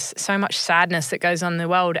drugs, there's so much sadness that goes on in the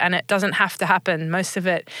world, and it doesn't have to happen. Most of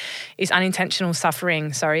it is unintentional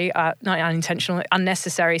suffering,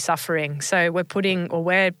 unnecessary suffering. So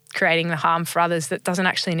we're creating the harm for others that doesn't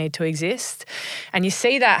actually need to exist. And you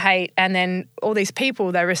see that hate, and then all these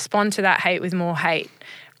people, they respond to that hate with more hate.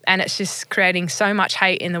 And it's just creating so much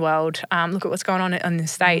hate in the world. Look at what's going on in the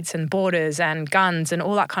States and borders and guns and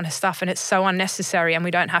all that kind of stuff. And it's so unnecessary, and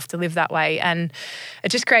we don't have to live that way. And it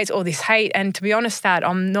just creates all this hate. And to be honest, Dad,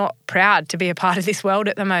 I'm not proud to be a part of this world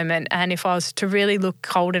at the moment. And if I was to really look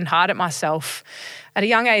cold and hard at myself, at a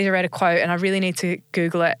young age, I read a quote, and I really need to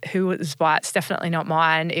Google it, who it was by. It's definitely not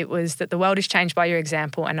mine. It was that the world is changed by your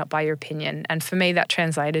example and not by your opinion. And for me, that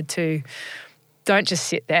translated to don't just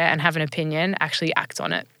sit there and have an opinion, actually act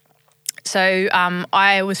on it. So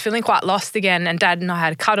I was feeling quite lost again, and Dad and I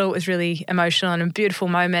had a cuddle. It was really emotional and a beautiful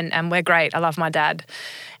moment, and we're great. I love my dad.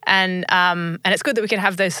 And it's good that we can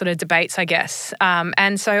have those sort of debates, I guess.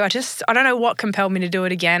 And so I don't know what compelled me to do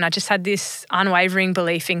it again. I just had this unwavering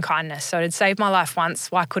belief in kindness. So it had saved my life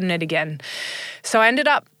once. Why couldn't it again? So I ended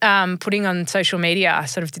up putting on social media, I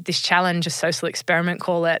sort of did this challenge, a social experiment,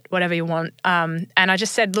 call it, whatever you want. And I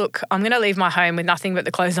just said, look, I'm going to leave my home with nothing but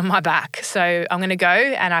the clothes on my back. So I'm going to go,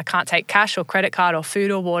 and I can't take cash or credit card or food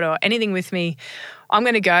or water or anything with me. I'm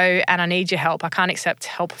going to go, and I need your help. I can't accept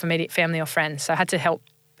help from immediate family or friends. So I had to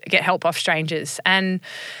get help off strangers. And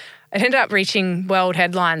it ended up reaching world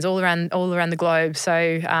headlines all around the globe. So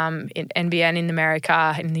in NBN in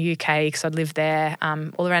America, in the UK, because I'd lived there,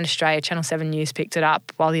 all around Australia, Channel 7 News picked it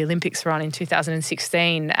up while the Olympics were on in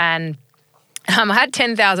 2016. And I had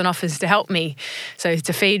 10,000 offers to help me. So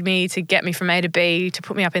to feed me, to get me from A to B, to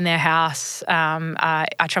put me up in their house. I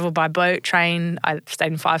travelled by boat, train. I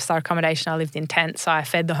stayed in 5-star accommodation. I lived in tents. I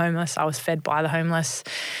fed the homeless. I was fed by the homeless.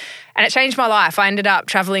 And it changed my life. I ended up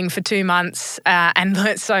travelling for 2 months and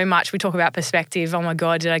learnt so much. We talk about perspective. Oh my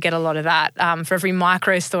God, did I get a lot of that. For every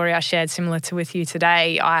micro story I shared similar to with you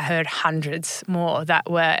today, I heard hundreds more that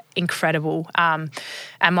were incredible. And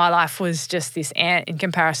my life was just this ant in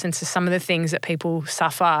comparison to some of the things that people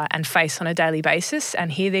suffer and face on a daily basis. And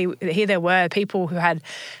here there were people who had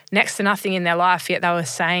next to nothing in their life, yet they were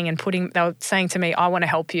saying to me, I want to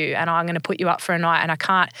help you, and I'm going to put you up for a night, and I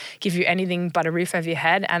can't give you anything but a roof over your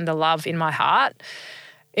head and the love in my heart.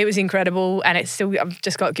 It was incredible, and I've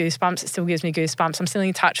just got goosebumps. It still gives me goosebumps. I'm still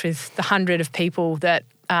in touch with the 100 of people that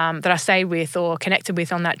I stayed with or connected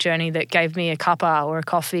with on that journey that gave me a cuppa or a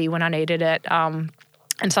coffee when I needed it.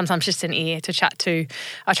 And sometimes just an ear to chat to.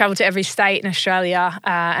 I travelled to every state in Australia,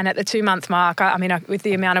 and at the 2-month mark, with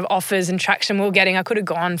the amount of offers and traction we were getting, I could have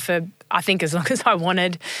gone for, I think, as long as I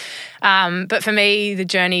wanted. But for me, the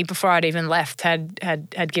journey before I'd even left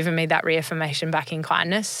had given me that reaffirmation back in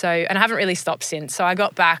kindness. So, and I haven't really stopped since. So I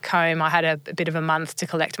got back home. I had a bit of a month to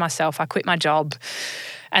collect myself. I quit my job.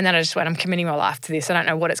 And then I just went, I'm committing my life to this. I don't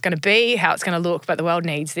know what it's going to be, how it's going to look, but the world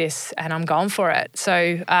needs this, and I'm going for it.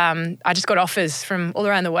 So I just got offers from all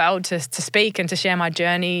around the world to speak and to share my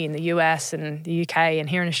journey in the US and the UK and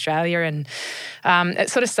here in Australia. And it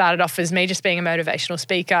sort of started off as me just being a motivational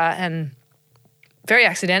speaker, and very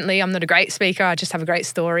accidentally, I'm not a great speaker. I just have a great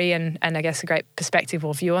story and I guess a great perspective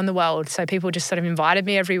or view on the world. So people just sort of invited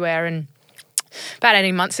me everywhere. And about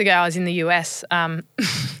 18 months ago, I was in the US.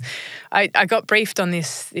 I got briefed on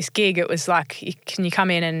this gig. It was like, can you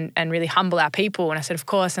come in and really humble our people? And I said, of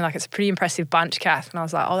course. And it's a pretty impressive bunch, Kath. And I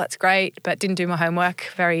was like, oh, that's great. But didn't do my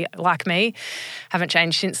homework, very like me. Haven't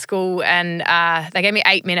changed since school. And they gave me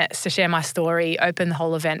 8 minutes to share my story, open the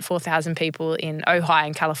whole event, 4,000 people in Ojai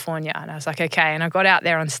in California. And I was like, okay. And I got out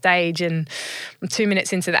there on stage, and I'm 2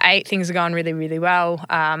 minutes into the 8, things are going really, really well.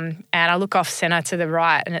 And I look off center to the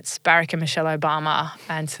right, and it's Barack and Michelle Obama.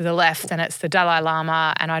 And to the left, and it's the Dalai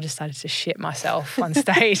Lama. And I just started to shit myself on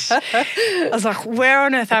stage. I was like, where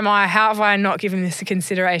on earth am I? How have I not given this the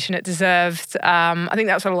consideration it deserved? I think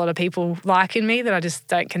that's what a lot of people like in me, that I just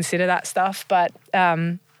don't consider that stuff. But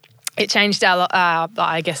it changed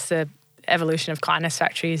I guess the evolution of Kindness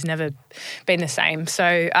Factory has never been the same.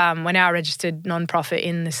 So we're now a registered non-profit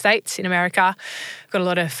in the States, in America. Got a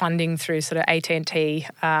lot of funding through sort of AT&T.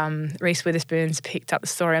 Reese Witherspoon's picked up the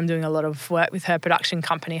story. I'm doing a lot of work with her production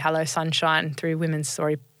company, Hello Sunshine, through women's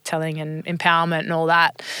storytelling and empowerment and all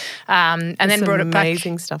that. And then brought it back.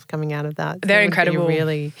 Amazing stuff coming out of that. They're incredible. A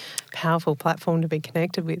really powerful platform to be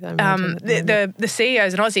connected with. I imagine. The CEO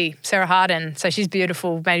is an Aussie, Sarah Harden. So she's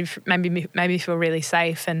beautiful, maybe feel really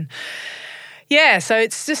safe. And yeah, so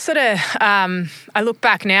it's just sort of, I look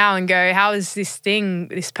back now and go, how is this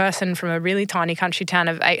person from a really tiny country town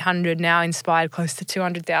of 800 now inspired close to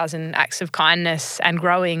 200,000 acts of kindness and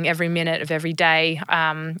growing every minute of every day.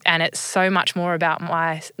 And it's so much more about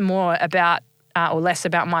or less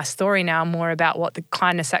about my story now, more about what the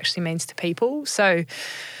kindness actually means to people. So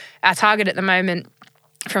our target at the moment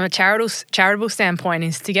from a charitable standpoint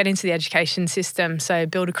is to get into the education system. So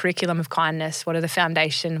build a curriculum of kindness. What are the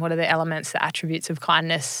foundation? What are the elements, the attributes of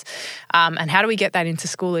kindness? And how do we get that into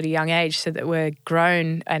school at a young age so that we're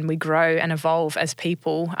grown and we grow and evolve as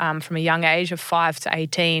people from a young age of 5 to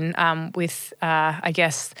 18 with, I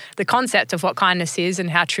guess, the concept of what kindness is and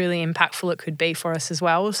how truly impactful it could be for us as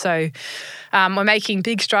well. So we're making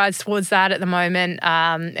big strides towards that at the moment.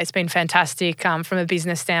 It's been fantastic. From a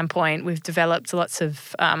business standpoint, we've developed lots of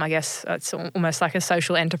I guess it's almost like a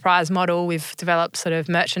social enterprise model. We've developed sort of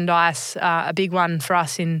merchandise. A big one for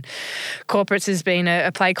us in corporates has been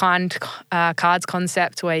a Play Kind cards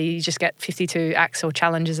concept where you just get 52 acts or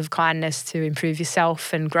challenges of kindness to improve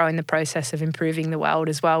yourself and grow in the process of improving the world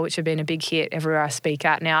as well, which have been a big hit everywhere I speak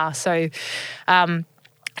at now. So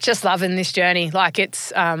just loving this journey. Like it's,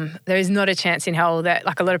 there is not a chance in hell that,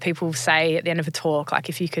 like a lot of people say at the end of a talk, like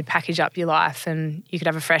if you could package up your life and you could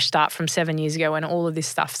have a fresh start from 7 years ago when all of this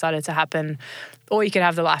stuff started to happen, or you could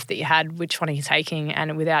have the life that you had, which one are you taking?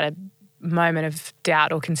 And without a moment of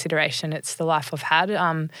doubt or consideration, it's the life I've had.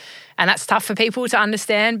 And that's tough for people to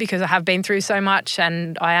understand because I have been through so much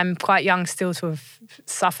and I am quite young still to have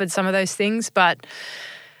suffered some of those things. But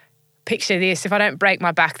picture this, if I don't break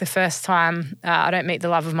my back the first time, I don't meet the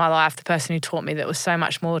love of my life, the person who taught me that was so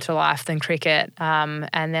much more to life than cricket, and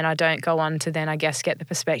then I don't go on to then, I guess, get the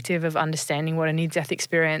perspective of understanding what a near-death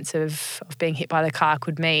experience of being hit by the car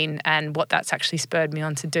could mean and what that's actually spurred me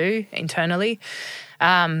on to do internally.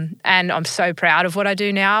 And I'm so proud of what I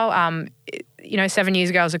do now. 7 years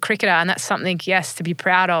ago I was a cricketer and that's something, yes, to be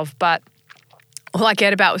proud of, but all I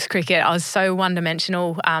cared about was cricket. I was so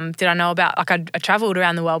one-dimensional. Did I know about, I travelled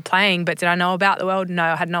around the world playing, but did I know about the world? No,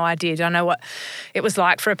 I had no idea. Did I know what it was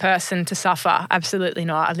like for a person to suffer? Absolutely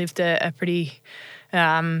not. I lived a pretty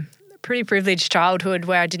privileged childhood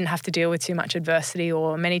where I didn't have to deal with too much adversity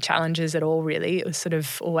or many challenges at all, really. It was sort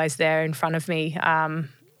of always there in front of me.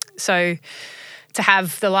 So to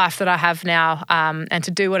have the life that I have now and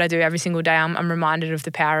to do what I do every single day, I'm reminded of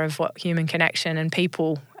the power of what human connection and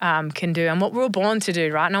people can do and what we're all born to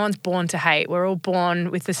do, right? No one's born to hate. We're all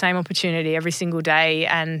born with the same opportunity every single day,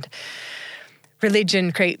 and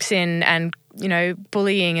religion creeps in and,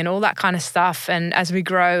 bullying and all that kind of stuff. And as we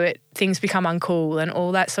grow, things become uncool and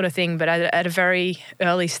all that sort of thing. But at a very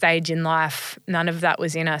early stage in life, none of that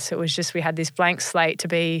was in us. It was just we had this blank slate to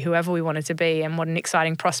be whoever we wanted to be, and what an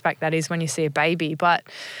exciting prospect that is when you see a baby. But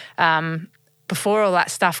before all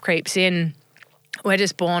that stuff creeps in, we're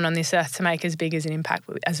just born on this earth to make as big as an impact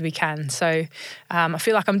as we can. So I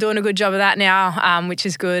feel like I'm doing a good job of that now, which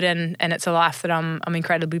is good, and it's a life that I'm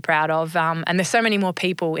incredibly proud of. And there's so many more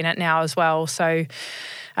people in it now as well. So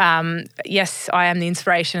yes, I am the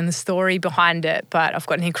inspiration and the story behind it, but I've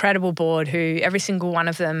got an incredible board who every single one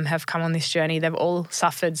of them have come on this journey. They've all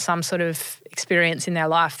suffered some sort of experience in their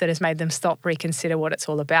life that has made them stop, reconsider what it's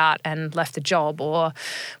all about, and left a job or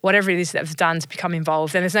whatever it is that they've done to become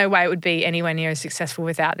involved. And there's no way it would be anywhere near as successful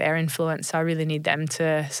without their influence. So I really need them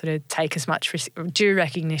to sort of take as much due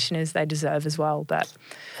recognition as they deserve as well. But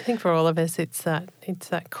I think for all of us, it's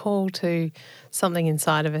that call to something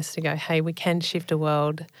inside of us to go, hey, we can shift a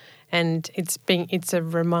world. And it's a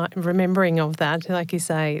remembering of that. Like you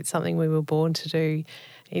say, it's something we were born to do.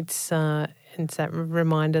 It's that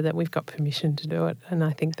reminder that we've got permission to do it. And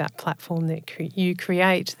I think that platform that you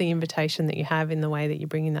create, the invitation that you have in the way that you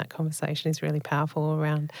bring in that conversation is really powerful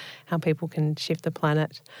around how people can shift the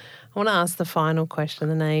planet. I want to ask the final question.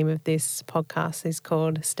 The name of this podcast is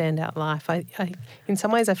called Standout Life. I in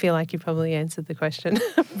some ways, I feel like you probably answered the question.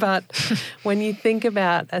 But when you think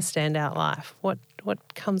about a standout life, what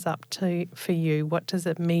comes up for you? What does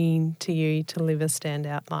it mean to you to live a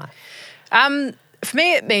standout life? For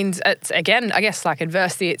me, it means, again, I guess like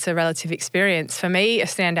adversity, it's a relative experience. For me, a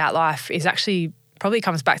standout life is actually probably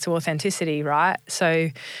comes back to authenticity, right?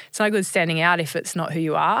 So it's no good standing out if it's not who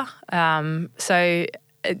you are. You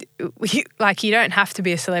don't have to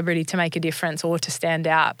be a celebrity to make a difference or to stand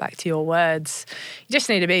out, back to your words. You just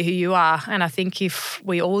need to be who you are. And I think if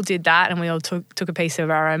we all did that and we all took a piece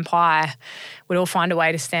of our own pie, we'd all find a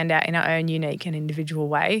way to stand out in our own unique and individual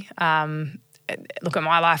way. Look at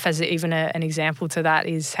my life as even an example to that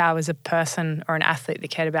is how as a person or an athlete that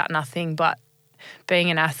cared about nothing but being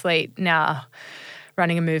an athlete now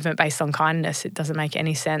running a movement based on kindness, it doesn't make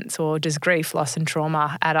any sense. Or does grief, loss and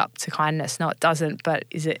trauma add up to kindness? No, it doesn't, but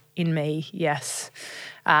is it in me? Yes.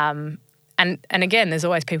 And again, there's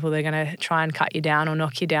always people that are going to try and cut you down or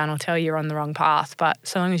knock you down or tell you're on the wrong path. But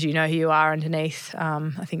so long as you know who you are underneath,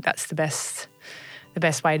 I think that's the best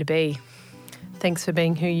way to be. Thanks for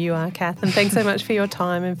being who you are, Kath, and thanks so much for your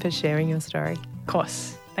time and for sharing your story. Of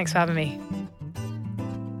course. Thanks for having me.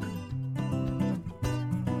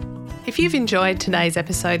 If you've enjoyed today's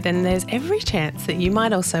episode, then there's every chance that you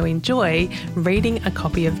might also enjoy reading a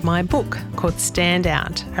copy of my book called Stand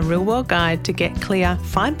Out, a real-world guide to get clear,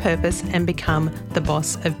 find purpose and become the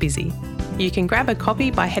boss of busy. You can grab a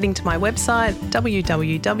copy by heading to my website,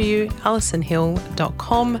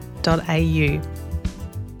 www.alisonhill.com.au.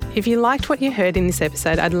 If you liked what you heard in this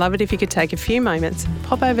episode, I'd love it if you could take a few moments,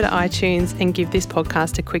 pop over to iTunes and give this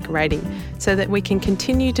podcast a quick rating so that we can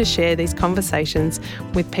continue to share these conversations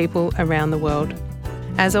with people around the world.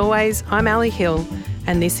 As always, I'm Ali Hill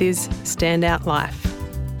and this is Stand Out Life.